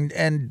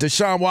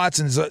Deshaun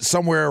Watson's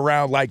somewhere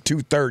around like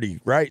 230,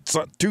 right?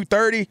 So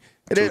 230.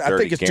 I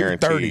think it's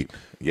 230.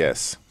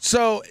 Yes.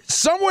 So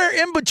somewhere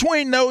in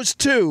between those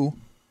two,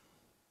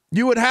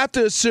 you would have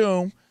to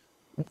assume.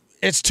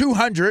 It's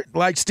 200,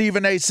 like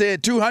Stephen A.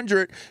 said.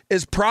 200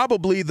 is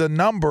probably the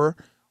number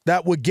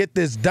that would get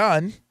this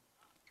done.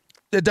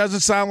 It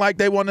doesn't sound like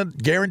they want to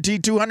guarantee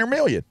 $200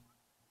 million.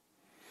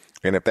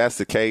 And if that's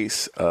the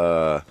case,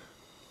 Lamar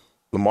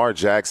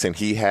Jackson,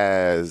 he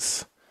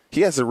has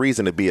a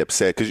reason to be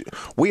upset because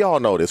we all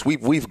know this.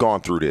 We've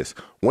gone through this.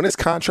 When it's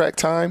contract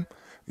time,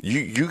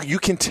 you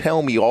can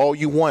tell me all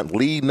you want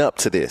leading up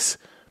to this.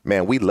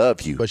 Man, we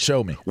love you. But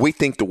show me. We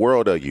think the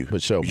world of you.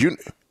 But show me.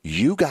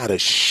 You got to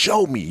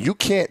show me. You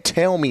can't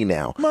tell me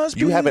now.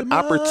 You have an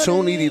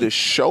opportunity to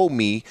show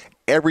me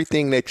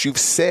everything that you've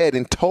said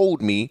and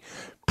told me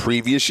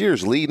previous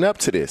years leading up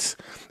to this.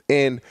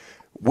 And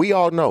we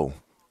all know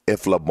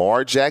if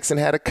Lamar Jackson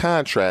had a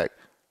contract,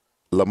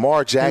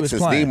 Lamar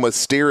Jackson's knee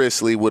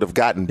mysteriously would have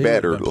gotten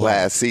better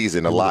last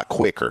season a lot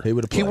quicker. He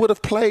would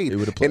have played.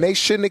 And they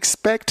shouldn't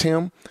expect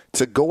him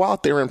to go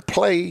out there and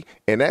play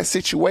in that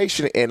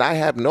situation. And I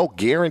have no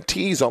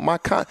guarantees on my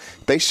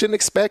they shouldn't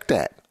expect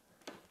that.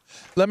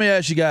 Let me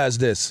ask you guys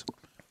this.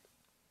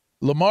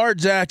 Lamar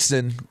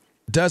Jackson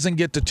doesn't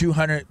get the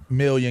 $200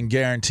 million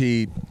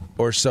guaranteed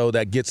or so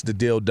that gets the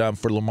deal done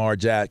for Lamar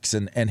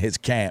Jackson and his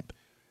camp.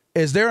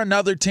 Is there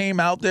another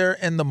team out there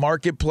in the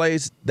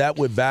marketplace that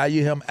would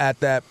value him at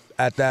that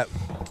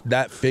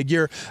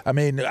figure? I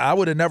mean, I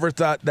would have never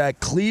thought that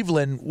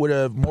Cleveland would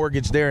have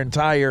mortgaged their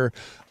entire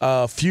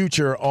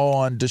future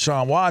on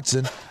Deshaun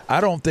Watson.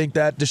 I don't think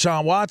that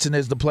Deshaun Watson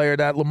is the player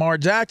that Lamar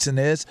Jackson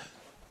is,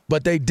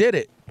 but they did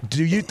it.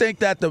 Do you think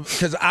that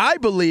because I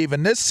believe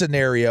in this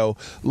scenario,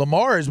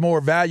 Lamar is more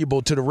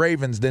valuable to the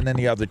Ravens than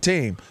any other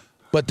team,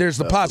 but there's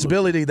the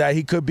possibility that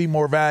he could be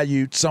more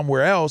valued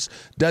somewhere else.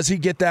 Does he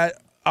get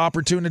that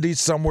opportunity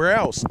somewhere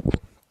else?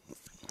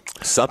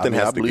 Something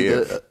has to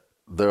give.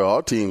 There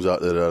are teams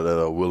out there that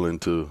are willing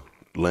to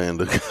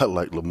land a guy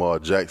like Lamar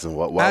Jackson.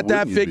 Why at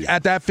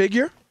that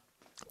figure?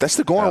 That's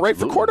the going rate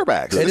for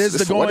quarterbacks. It is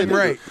the going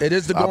rate. It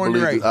is the going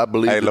rate. I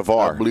believe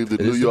the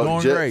New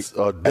York Jets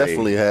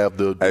definitely have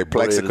the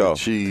Plexico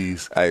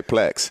cheese. Hey,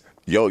 Plex,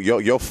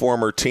 your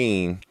former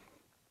team,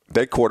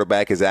 their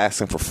quarterback is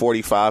asking for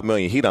 $45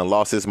 million. He done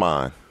lost his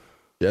mind.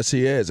 Yes,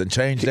 he is, and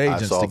changed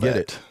agents to get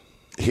it.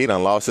 He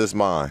done lost his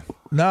mind.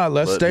 No,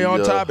 let's stay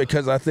on topic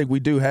because I think we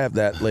do have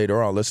that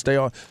later on. Let's stay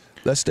on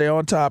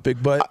topic.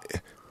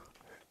 But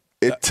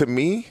to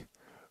me,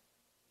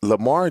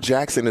 Lamar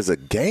Jackson is a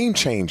game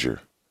changer.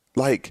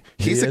 Like,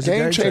 he's a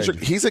game changer.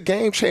 He's a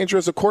game changer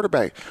as a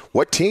quarterback.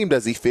 What team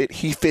does he fit?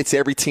 He fits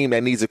every team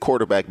that needs a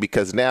quarterback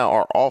because now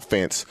our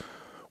offense,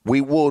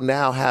 we will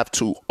now have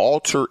to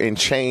alter and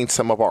change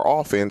some of our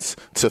offense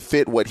to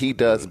fit what he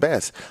does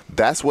best.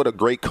 That's what a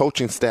great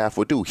coaching staff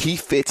would do. He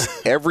fits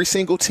every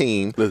single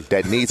team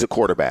that needs a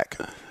quarterback.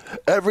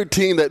 Every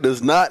team that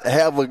does not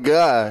have a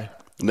guy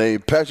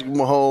named Patrick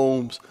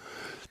Mahomes,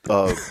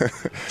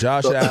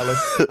 Josh Allen,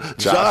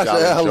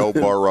 Joe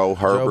Burrow,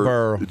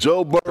 Herbert.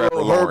 Joe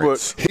Burrow,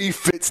 Herbert. He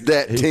fits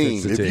that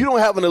team. If you don't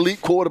have an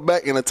elite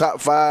quarterback in the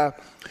top 5,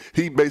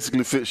 he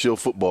basically fits your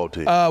football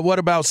team. What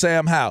about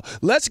Sam Howell?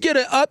 Let's get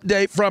an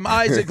update from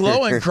Isaac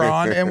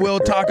Lowenkron, and we'll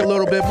talk a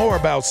little bit more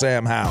about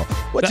Sam Howell.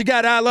 What you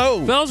got,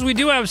 Ilo? Fellas, we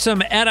do have some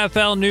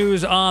NFL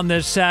news on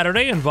this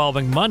Saturday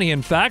involving money.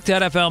 In fact,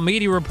 NFL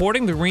media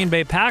reporting the Green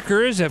Bay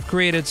Packers have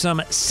created some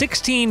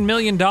 $16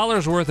 million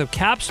worth of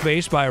cap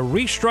space by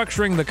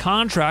restructuring the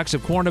contracts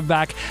of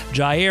cornerback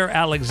Jair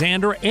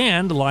Alexander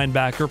and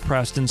linebacker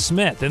Preston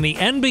Smith. In the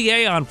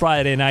NBA on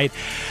Friday night,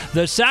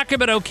 the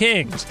Sacramento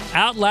Kings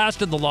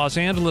outlasted the Los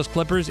Angeles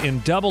Clippers in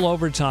double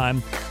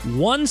overtime,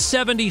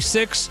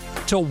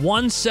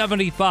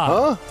 176-175.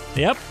 Huh?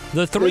 Yep.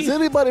 Is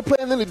anybody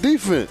playing any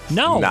defense?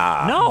 No.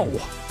 Nah. No.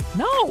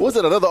 Was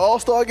it another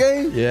All-Star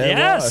game? Yeah.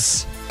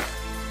 Yes.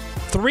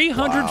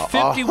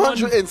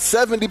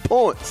 170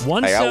 points.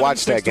 Hey, I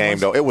watched that game,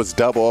 though. It was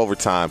double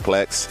overtime,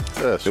 Plex.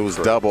 It was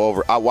double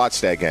over. I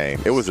watched that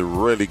game. It was a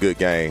really good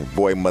game.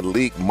 Boy,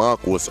 Malik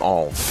Monk was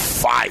on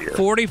fire.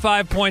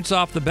 45 points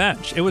off the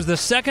bench. It was the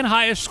second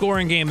highest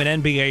scoring game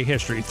in NBA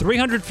history.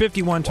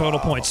 351 total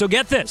points. So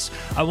get this.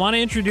 I want to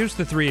introduce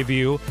the three of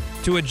you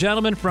to a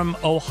gentleman from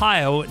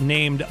Ohio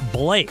named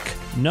Blake,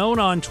 known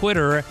on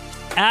Twitter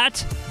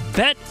at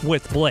Bet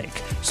with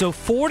Blake. So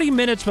 40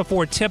 minutes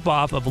before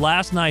tip-off of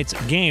last night's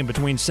game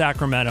between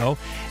Sacramento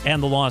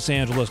and the Los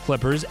Angeles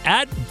Clippers,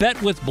 at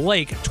Bet with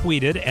Blake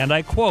tweeted, and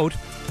I quote,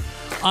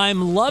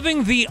 "I'm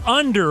loving the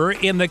under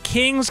in the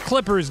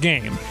Kings-Clippers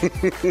game.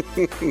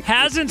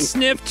 Hasn't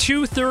sniffed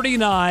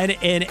 239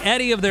 in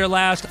any of their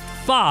last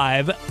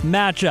 5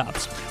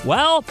 matchups."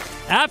 Well,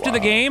 after the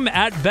game,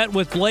 at Bet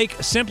with Blake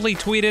simply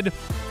tweeted,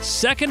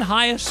 "Second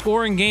highest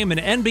scoring game in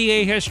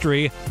NBA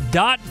history, ...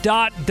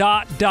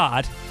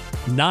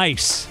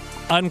 Nice,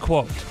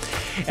 unquote.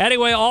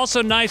 Anyway,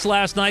 also nice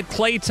last night,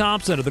 Klay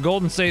Thompson of the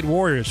Golden State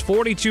Warriors,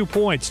 42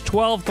 points,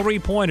 12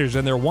 three-pointers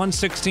in their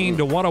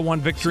 116-101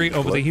 victory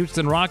over the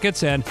Houston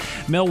Rockets, and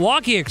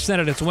Milwaukee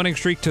extended its winning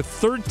streak to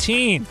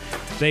 13.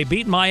 They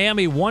beat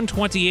Miami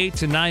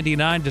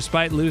 128-99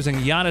 despite losing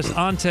Giannis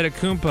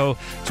Antetokounmpo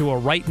to a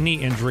right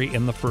knee injury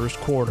in the first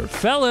quarter.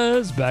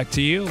 Fellas, back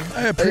to you.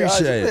 I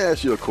appreciate it. Let me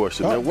ask you a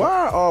question, man.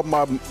 Why are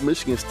my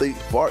Michigan State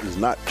Spartans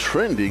not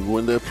trending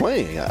when they're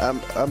playing? I'm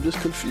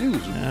just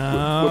confused.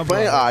 We're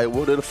playing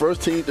Iowa. They're the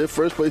first team. They're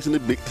first place in the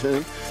Big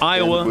Ten.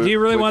 Iowa. Do you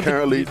really want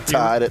currently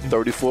tied at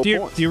 34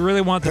 points? Do you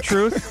really want the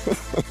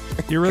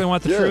truth? You really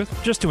want the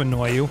truth? Just to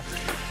annoy you.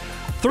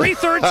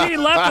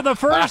 3:13 left in the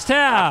first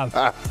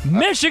half.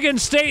 Michigan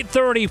State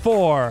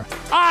 34,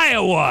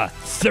 Iowa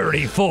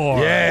 34.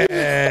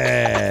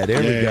 Yeah, there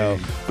we go.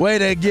 Way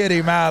to get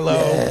him, Ilo.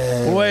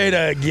 Yeah. Way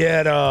to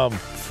get him.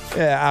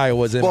 Yeah,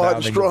 Iowa's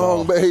inbounding the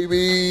ball.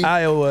 Baby.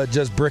 Iowa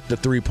just bricked the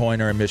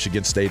three-pointer, and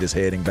Michigan State is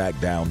heading back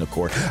down the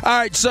court. All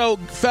right, so,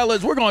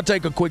 fellas, we're going to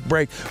take a quick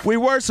break. We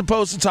were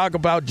supposed to talk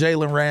about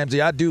Jalen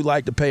Ramsey. I do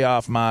like to pay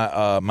off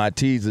my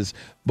teases,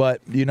 but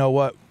you know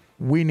what?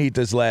 We need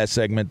this last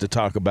segment to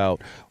talk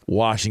about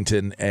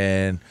Washington.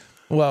 And,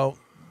 well,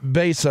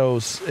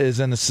 Bezos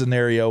is in a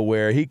scenario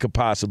where he could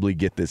possibly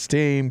get this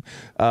team.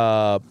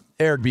 Eric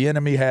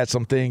Bieniemy had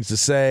some things to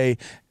say,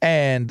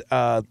 and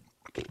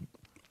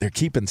they're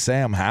keeping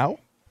Sam Howell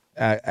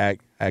at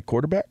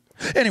quarterback.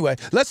 Anyway,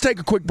 let's take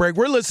a quick break.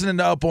 We're listening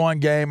to Up On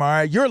Game, all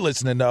right? You're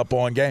listening to Up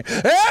On Game.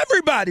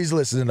 Everybody's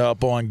listening to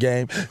Up On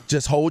Game.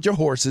 Just hold your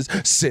horses.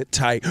 Sit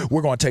tight.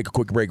 We're going to take a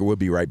quick break, and we'll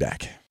be right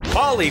back.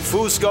 Paulie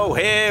Fusco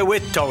here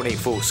with Tony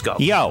Fusco.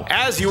 Yo.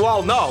 As you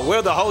all know,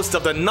 we're the host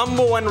of the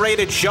 #1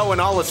 rated show in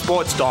all of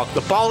sports talk,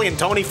 the Paulie and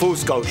Tony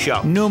Fusco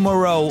Show.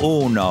 Numero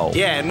uno.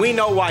 Yeah, and we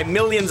know why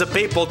millions of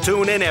people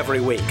tune in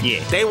every week.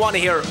 Yeah. They want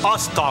to hear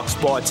us talk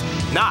sports,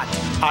 not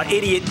our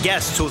idiot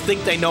guests who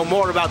think they know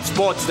more about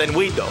sports than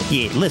we do.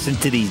 Yeah, listen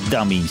to these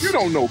dummies. You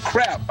don't know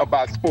crap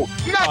about sports.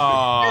 Nothing. You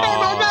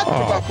don't know nothing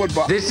about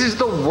football. This is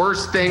the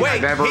worst thing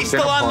I've ever been he's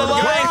still on the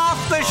line. You're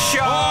off the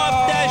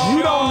show.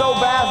 You don't know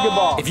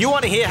basketball. If you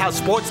want to hear how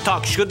sports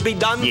talk should be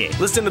done,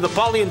 listen to the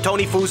Paulie and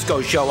Tony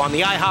Fusco Show on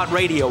the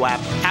iHeartRadio app,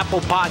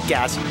 Apple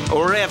Podcasts,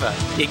 or wherever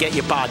you get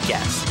your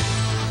podcasts.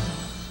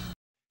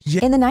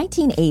 In the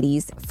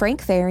 1980s,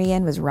 Frank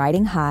Farian was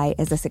riding high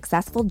as a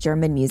successful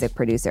German music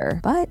producer,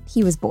 but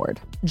he was bored.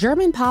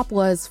 German pop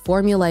was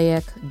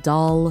formulaic,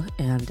 dull,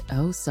 and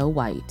oh so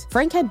white.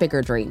 Frank had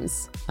bigger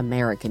dreams,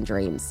 American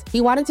dreams.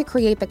 He wanted to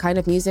create the kind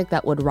of music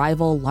that would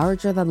rival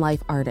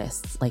larger-than-life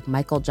artists like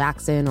Michael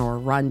Jackson or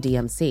Run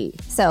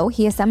DMC. So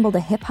he assembled a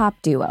hip-hop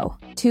duo,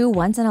 two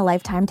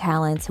once-in-a-lifetime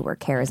talents who were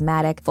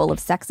charismatic, full of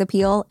sex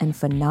appeal, and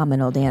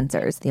phenomenal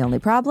dancers. The only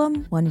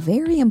problem? One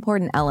very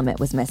important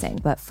element was missing,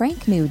 but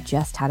Frank knew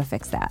just how to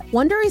fix that.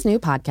 Wondery's new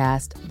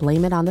podcast,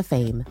 Blame It on the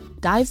Fame,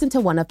 dives into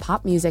one of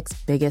pop music's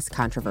biggest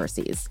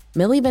controversies.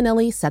 Milli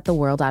Vanilli set the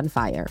world on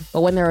fire,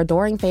 but when their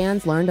adoring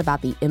fans learned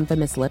about the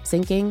infamous lip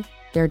syncing,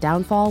 their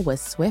downfall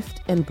was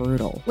swift and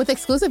brutal. With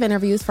exclusive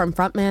interviews from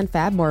frontman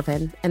Fab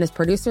Morvan and his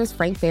producers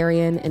Frank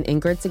Farian and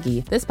Ingrid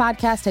Seguí, this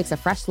podcast takes a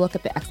fresh look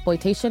at the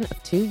exploitation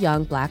of two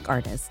young Black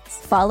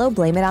artists. Follow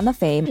Blame It on the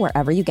Fame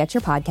wherever you get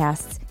your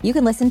podcasts. You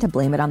can listen to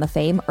Blame It on the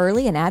Fame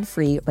early and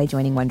ad-free by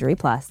joining Wondery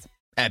Plus.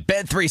 At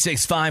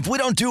Bet365, we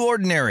don't do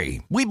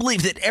ordinary. We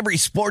believe that every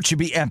sport should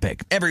be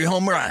epic. Every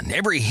home run,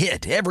 every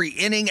hit, every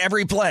inning,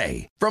 every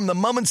play. From the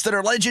moments that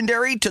are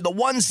legendary to the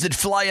ones that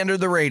fly under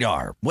the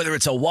radar. Whether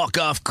it's a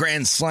walk-off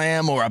grand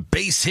slam or a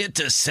base hit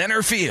to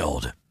center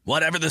field.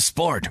 Whatever the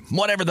sport,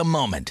 whatever the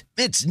moment.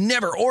 It's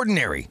never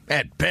ordinary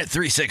at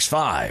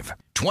Bet365.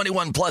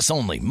 21 plus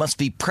only. Must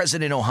be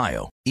present in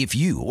Ohio. If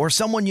you or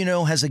someone you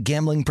know has a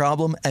gambling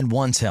problem and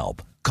wants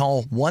help,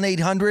 call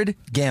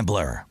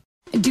 1-800-GAMBLER.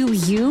 Do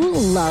you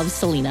love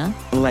Selena?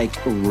 Like,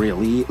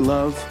 really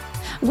love?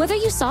 Whether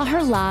you saw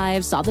her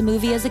live, saw the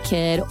movie as a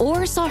kid,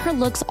 or saw her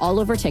looks all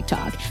over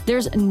TikTok,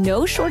 there's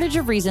no shortage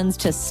of reasons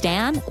to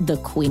stan the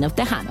Queen of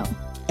Tejano.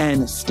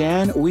 And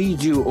Stan, we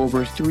do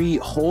over 3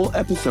 whole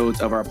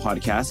episodes of our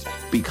podcast,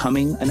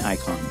 Becoming an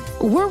Icon.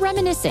 We're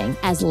reminiscing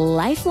as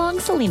lifelong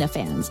Selena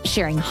fans,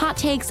 sharing hot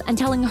takes and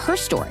telling her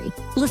story.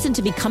 Listen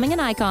to Becoming an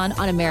Icon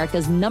on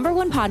America's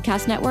 #1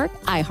 podcast network,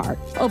 iHeart.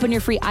 Open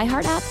your free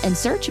iHeart app and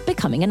search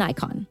Becoming an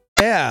Icon.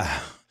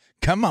 Yeah,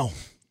 come on.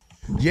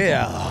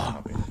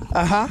 Yeah.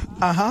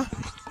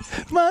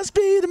 Must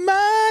be the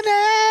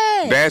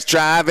money that's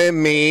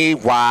driving me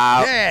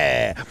wild.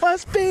 Yeah,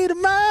 must be the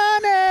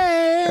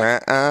money.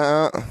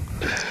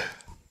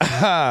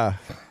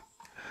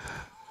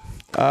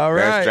 All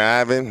right. That's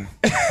driving.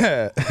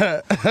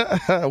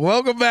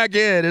 Welcome back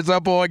in. It's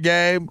Up On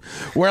Game.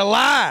 We're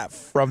live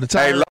from the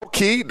time. Hey, low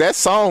key, that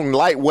song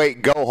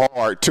 "Lightweight Go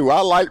Hard" too.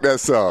 I like that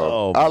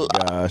song. Oh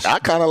my gosh, I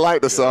kind of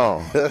like the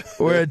song.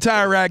 We're at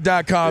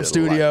TireRack.com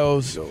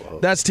studios.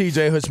 That's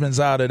TJ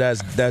Hushmanzada.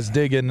 That's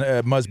digging.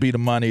 Must be the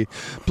money.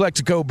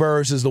 Plexico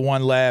Burris is the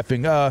one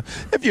laughing.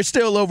 If you're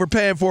still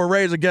overpaying for a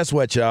razor, guess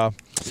what, y'all?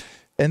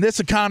 In this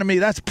economy,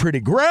 that's pretty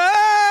gross.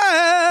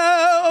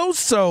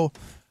 So,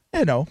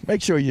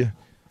 make sure you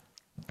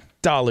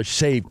Dollar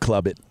Shave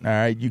Club it. All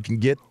right, you can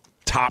get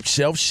top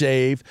shelf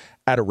shave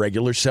at a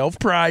regular shelf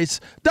price.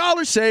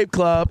 Dollar Shave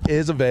Club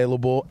is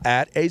available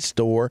at a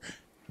store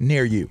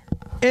near you.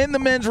 In the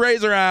men's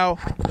razor aisle,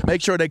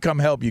 make sure they come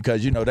help you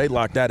because, they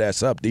lock that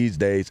ass up these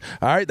days.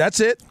 All right, that's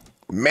it.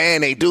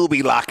 Man, they do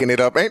be locking it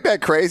up. Ain't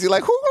that crazy?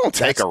 Like, who gonna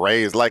take a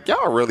raise? Like,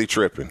 y'all really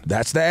tripping.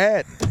 That's the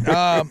ad.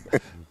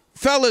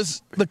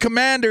 fellas, the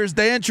Commanders,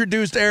 they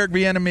introduced Eric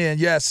Bieniemy, and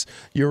yes,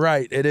 you're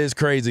right, it is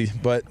crazy,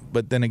 but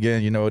then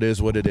again, it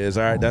is what it is.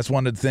 All right, that's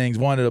one of the things,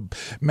 one of the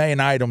main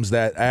items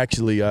that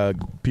actually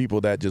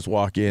people that just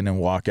walk in and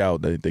walk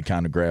out, they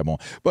kind of grab on.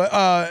 But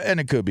and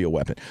it could be a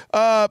weapon.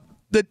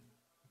 The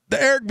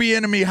Eric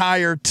Bieniemy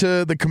hire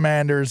to the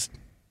Commanders,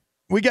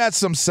 we got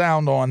some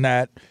sound on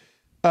that.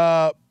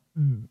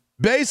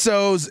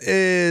 Bezos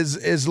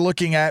is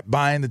looking at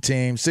buying the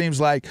team.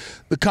 Seems like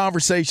the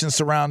conversations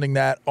surrounding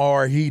that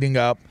are heating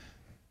up.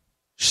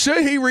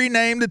 Should he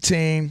rename the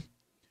team?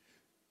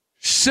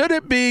 Should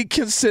it be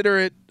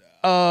considerate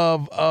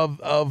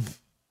of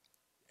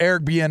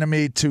Eric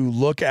Bieniemy to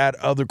look at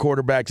other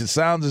quarterbacks? It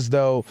sounds as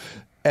though,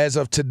 as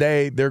of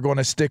today, they're going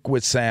to stick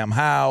with Sam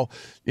Howell.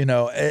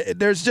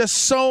 There's just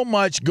so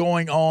much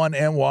going on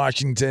in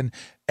Washington,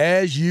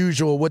 as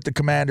usual with the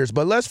Commanders.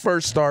 But let's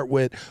first start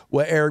with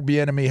what Eric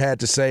Bieniemy had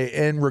to say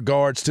in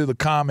regards to the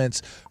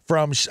comments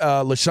from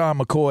LaShawn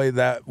McCoy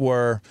that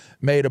were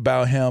made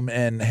about him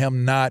and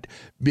him not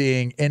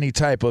being any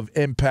type of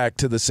impact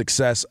to the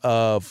success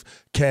of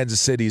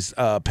Kansas City's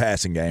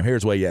passing game.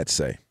 Here's what he had to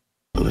say.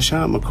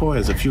 LaShawn McCoy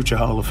is a future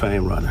Hall of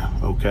Fame runner,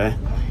 okay?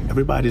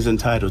 Everybody's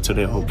entitled to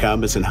their own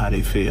comments and how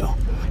they feel.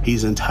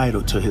 He's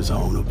entitled to his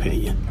own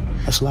opinion.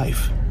 That's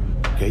life.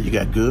 Okay, you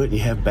got good and you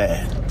have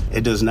bad.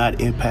 It does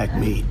not impact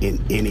me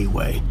in any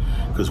way.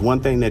 Because one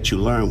thing that you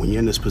learn when you're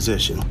in this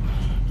position,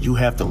 you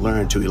have to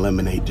learn to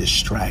eliminate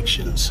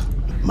distractions.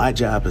 My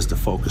job is to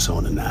focus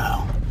on the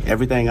now.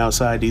 Everything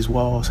outside these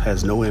walls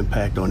has no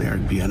impact on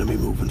Eric Bieniemy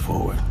moving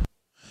forward.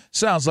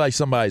 Sounds like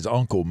somebody's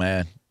uncle,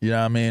 man. You know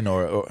what I mean?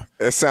 Or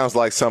it sounds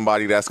like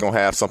somebody that's going to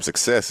have some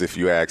success, if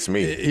you ask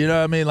me. You know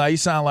what I mean? Like, you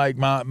sound like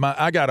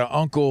I got an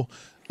uncle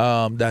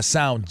that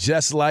sound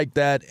just like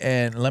that.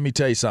 And let me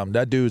tell you something.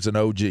 That dude's an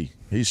OG.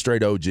 He's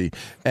straight OG.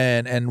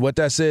 And what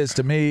that says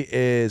to me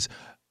is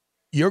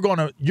you're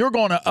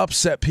gonna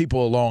upset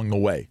people along the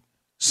way.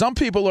 Some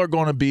people are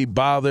going to be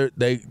bothered.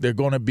 They're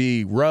going to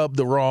be rubbed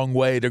the wrong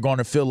way. They're going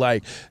to feel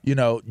like, you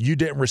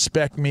didn't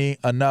respect me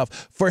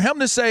enough. For him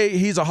to say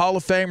he's a Hall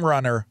of Fame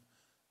runner,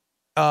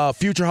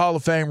 future Hall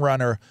of Fame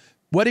runner,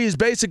 what he's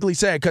basically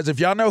saying, because if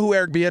y'all know who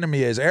Eric Bieniemy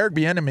is, Eric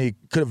Bieniemy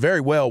could have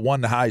very well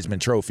won the Heisman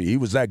Trophy. He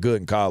was that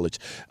good in college.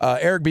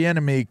 Eric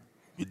Bieniemy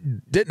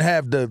didn't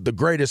have the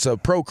greatest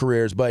of pro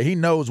careers, but he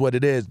knows what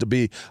it is to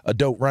be a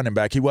dope running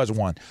back. He was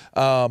one.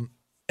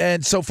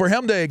 And so for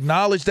him to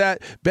acknowledge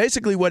that,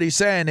 basically what he's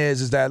saying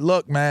is that,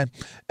 look, man,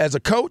 as a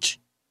coach,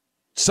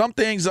 some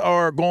things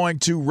are going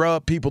to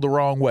rub people the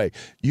wrong way.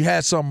 You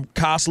had some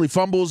costly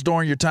fumbles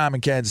during your time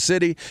in Kansas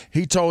City.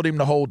 He told him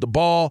to hold the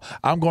ball.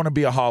 I'm going to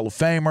be a Hall of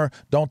Famer.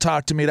 Don't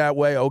talk to me that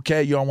way.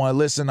 Okay, you don't want to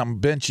listen. I'm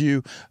going to bench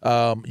you.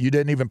 You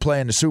didn't even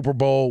play in the Super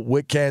Bowl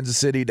with Kansas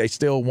City. They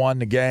still won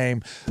the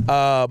game.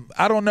 I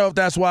don't know if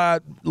that's why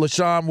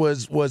LaShawn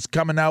was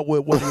coming out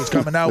with what he was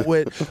coming out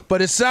with,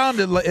 but it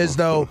sounded as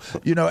though,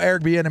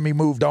 Eric Bieniemy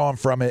moved on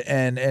from it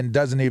and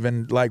doesn't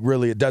even,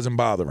 really, it doesn't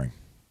bother him.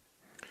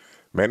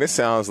 Man, it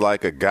sounds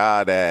like a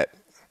guy that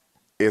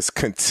is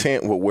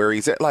content with where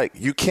he's at. Like,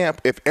 you can't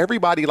 – if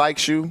everybody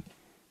likes you,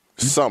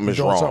 something is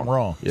wrong. Something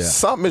wrong, yeah.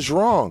 Something is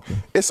wrong.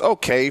 It's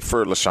okay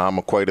for LaShawn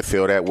McCoy to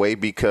feel that way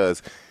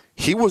because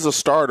he was a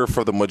starter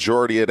for the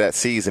majority of that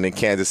season in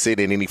Kansas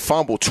City, and then he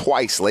fumbled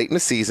twice late in the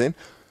season,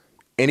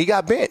 and he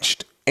got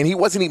benched. And he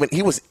wasn't even –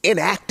 he was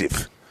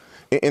inactive.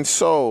 And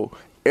so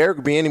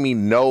Eric Bieniemy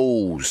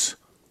knows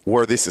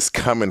where this is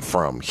coming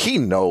from. He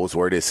knows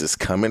where this is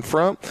coming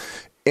from.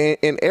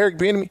 And Eric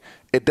Bieniemy,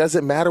 it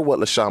doesn't matter what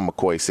LaShawn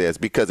McCoy says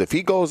because if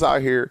he goes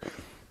out here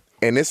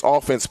and this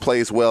offense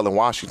plays well in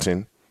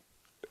Washington,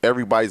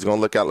 everybody's going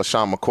to look at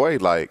LaShawn McCoy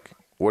like,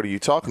 what are you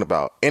talking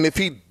about? And if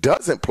he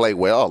doesn't play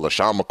well,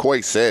 LaShawn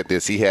McCoy said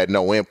this, he had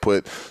no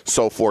input,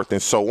 so forth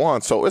and so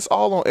on. So it's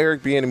all on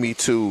Eric Bieniemy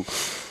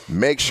to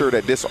make sure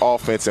that this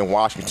offense in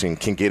Washington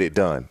can get it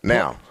done.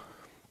 Now,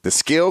 the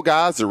skill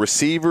guys, the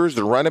receivers,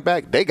 the running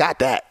back, they got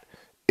that.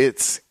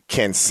 It's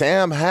can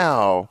Sam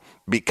Howell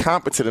be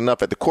competent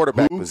enough at the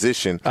quarterback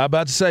position? I'm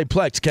about to say,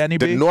 Plex, can he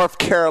be? The North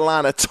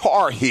Carolina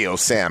Tar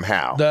Heels, Sam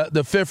Howell.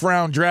 The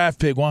fifth-round draft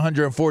pick,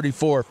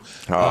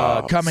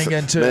 144th, coming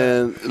into.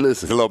 Man,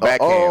 listen. A little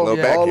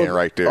backhand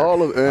right there.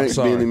 All of Eric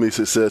Bieniemy's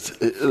success,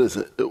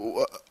 listen,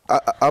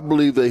 I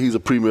believe that he's a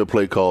premier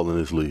play caller in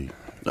this league.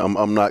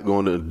 I'm not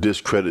going to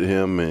discredit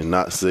him and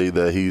not say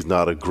that he's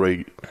not a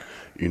great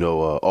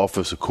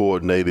offensive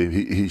coordinator.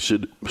 He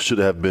should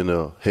have been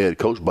a head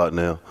coach by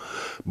now.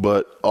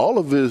 But all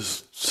of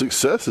his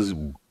success is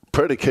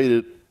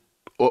predicated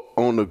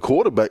on the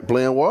quarterback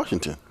playing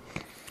Washington.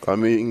 I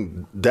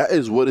mean, that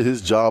is what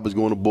his job is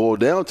going to boil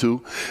down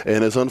to,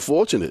 and it's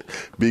unfortunate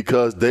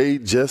because they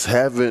just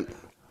haven't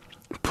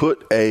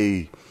put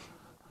a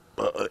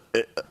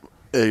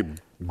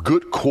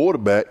good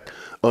quarterback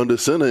under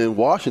center in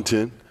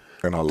Washington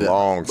in a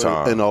long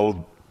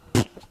time.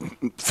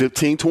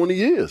 15, 20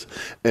 years.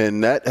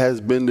 And that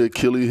has been the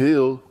Achilles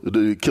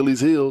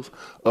heels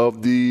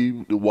of the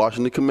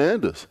Washington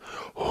Commanders.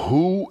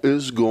 Who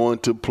is going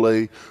to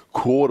play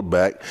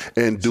quarterback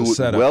and do it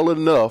well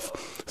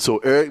enough so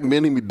Eric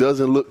Bieniemy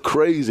doesn't look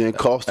crazy and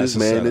cost this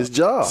man his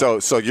job?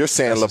 So you're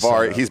saying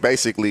LeVar, he's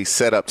basically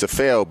set up to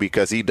fail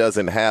because he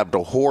doesn't have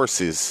the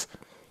horses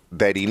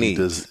that he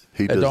needs.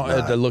 He does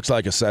not. It looks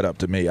like a setup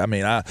to me. I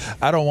mean, I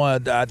don't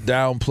want to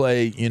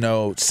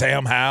downplay,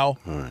 Sam Howell.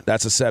 Right.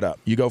 That's a setup.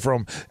 You go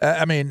from –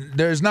 I mean,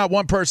 there's not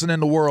one person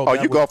in the world. Oh,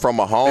 you go from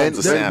Mahomes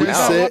to Sam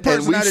Howell.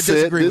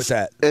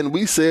 And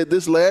we said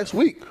this last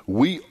week.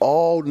 We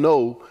all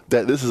know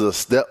that this is a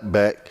step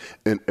back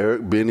in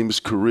Eric Bieniemy's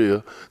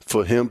career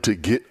for him to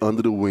get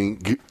under the wing,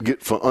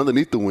 get from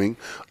underneath the wing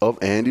of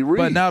Andy Reid.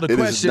 But now the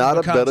question is not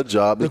a better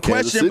job than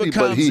Kansas City,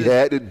 but he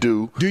had to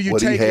do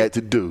what he had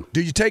to do.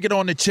 Do you take it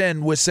on the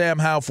chin with Sam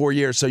Howell for a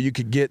year so you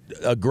could get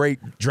a great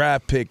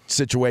draft pick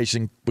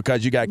situation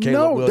because you got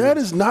Caleb Williams? No, that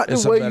is not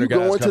the way you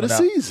go into the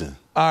season.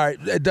 All right,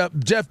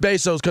 Jeff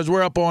Bezos, because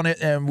we're up on it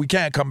and we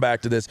can't come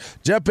back to this.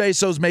 Jeff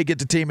Bezos may get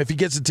the team. If he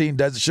gets the team,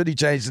 should he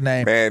change the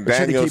name? Man,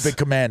 should he keep it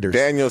Commanders?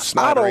 Daniel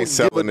Snyder ain't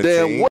selling the team. I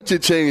don't give a damn what you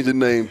change the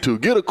name to.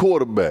 Get a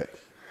quarterback.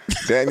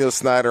 Daniel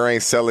Snyder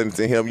ain't selling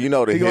to him. You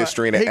know the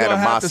history and the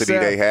animosity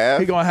they have.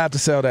 He's going to have to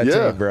sell that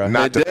team, bro.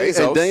 Not to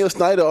Bezos. And Daniel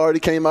Snyder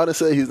already came out and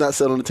said he's not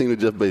selling the team to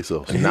Jeff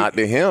Bezos. Not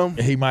to him.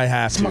 He might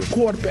have to. My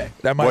quarterback.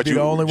 That might be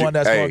the only one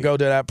that's going to go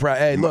to that price.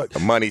 Hey, look.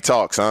 Money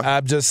talks, huh?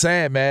 I'm just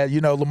saying, man.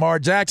 Lamar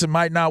Jackson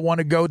might not want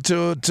to go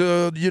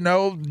to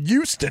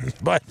Houston,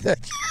 but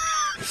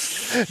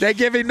they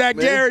give him that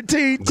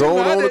guaranteed.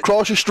 Going on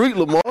across the street,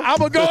 Lamar. I'm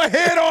gonna go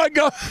ahead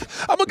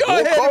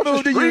and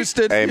move to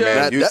Houston. Hey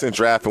man, Houston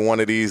drafting one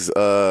of these.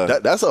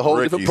 That's a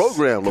whole different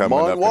program.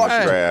 Lamar and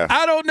Washington.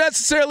 I don't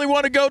necessarily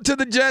want to go to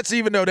the Jets,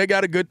 even though they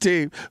got a good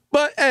team.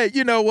 But hey,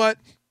 you know what?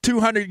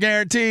 200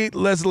 guaranteed.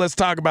 Let's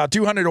talk about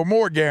 200 or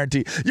more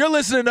guaranteed. You're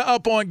listening to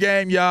Up on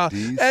Game, y'all.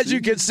 As you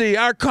can see,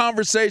 our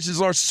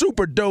conversations are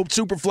super dope,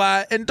 super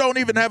fly, and don't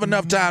even have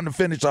enough time to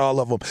finish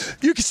all of them.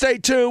 You can stay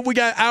tuned. We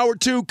got hour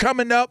 2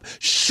 coming up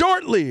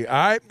shortly. All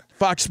right.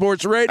 Fox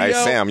Sports Radio. Hey,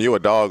 Sam, you a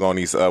dog on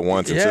these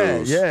ones and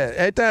twos. Yeah.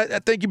 Ain't that, I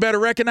think you better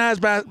recognize,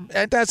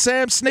 ain't that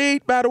Sam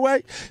Snead, by the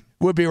way?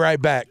 We'll be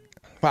right back.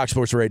 Fox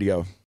Sports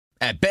Radio.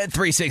 At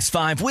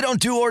Bet365, we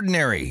don't do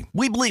ordinary.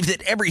 We believe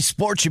that every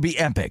sport should be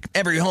epic.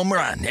 Every home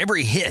run,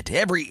 every hit,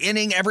 every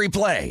inning, every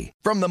play.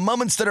 From the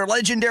moments that are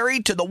legendary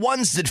to the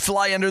ones that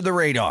fly under the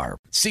radar.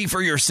 See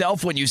for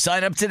yourself when you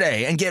sign up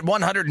today and get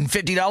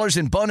 $150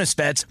 in bonus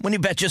bets when you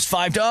bet just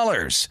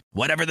 $5.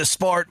 Whatever the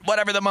sport,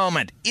 whatever the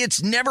moment,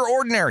 it's never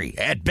ordinary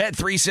at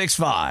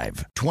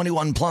Bet365.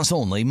 21 plus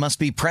only. Must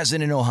be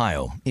present in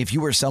Ohio. If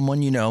you or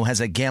someone you know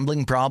has a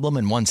gambling problem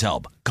and wants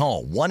help,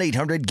 call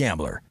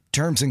 1-800-GAMBLER.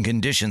 Terms and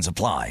conditions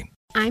apply.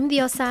 I'm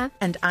Diosa.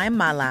 And I'm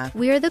Mala.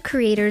 We are the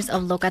creators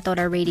of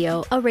Locatora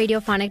Radio, a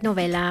radiophonic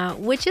novela,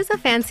 which is a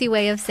fancy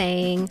way of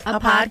saying a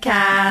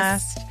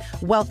podcast.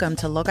 Welcome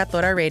to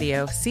Locatora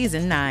Radio,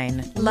 Season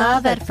 9.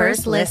 Love at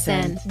first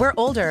listen. We're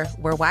older,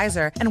 we're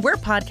wiser, and we're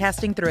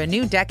podcasting through a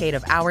new decade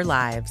of our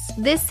lives.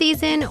 This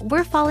season,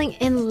 we're falling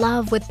in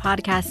love with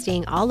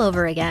podcasting all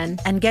over again.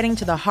 And getting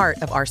to the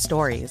heart of our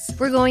stories.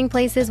 We're going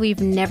places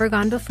we've never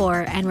gone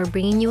before, and we're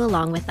bringing you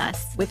along with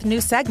us. With new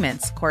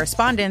segments,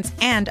 correspondence,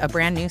 and a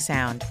brand new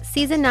sound.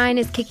 Season 9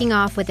 is kicking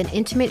off with an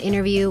intimate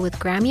interview with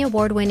Grammy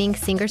Award-winning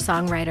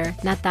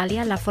singer-songwriter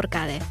Natalia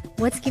Lafourcade.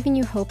 What's giving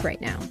you hope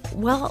right now?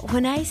 Well,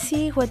 when I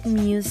see what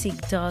music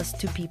does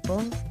to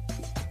people,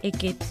 it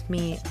gives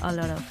me a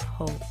lot of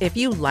hope. If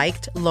you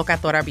liked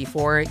Locatora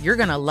before, you're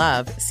going to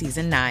love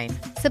Season 9.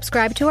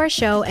 Subscribe to our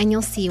show and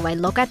you'll see why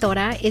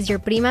Locatora is your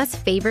prima's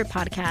favorite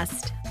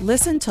podcast.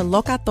 Listen to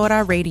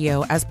Locatora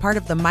Radio as part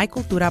of the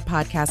Michael Dura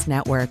Podcast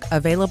Network,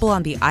 available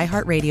on the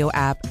iHeartRadio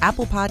app,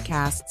 Apple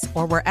Podcasts,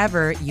 or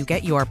wherever you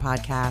get your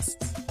podcasts.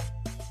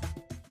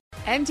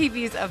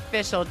 MTV's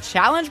official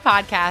Challenge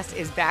podcast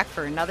is back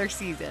for another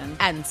season.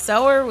 And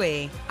so are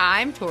we.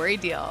 I'm Tori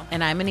Deal.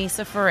 And I'm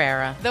Anissa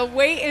Ferreira. The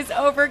wait is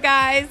over,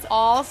 guys.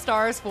 All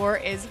Stars 4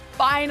 is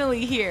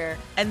finally here.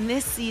 And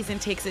this season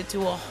takes it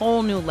to a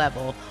whole new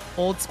level.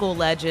 Old school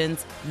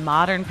legends,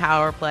 modern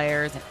power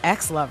players, and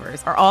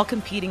ex-lovers are all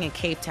competing in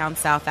Cape Town,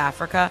 South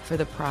Africa for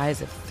the prize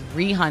of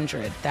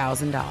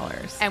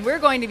 $300,000. And we're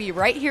going to be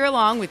right here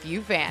along with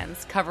you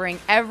fans, covering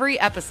every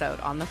episode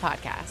on the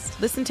podcast.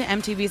 Listen to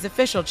MTV's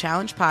official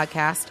Challenge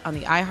podcast on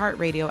the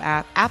iHeartRadio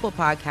app, Apple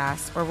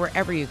Podcasts, or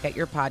wherever you get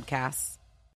your podcasts.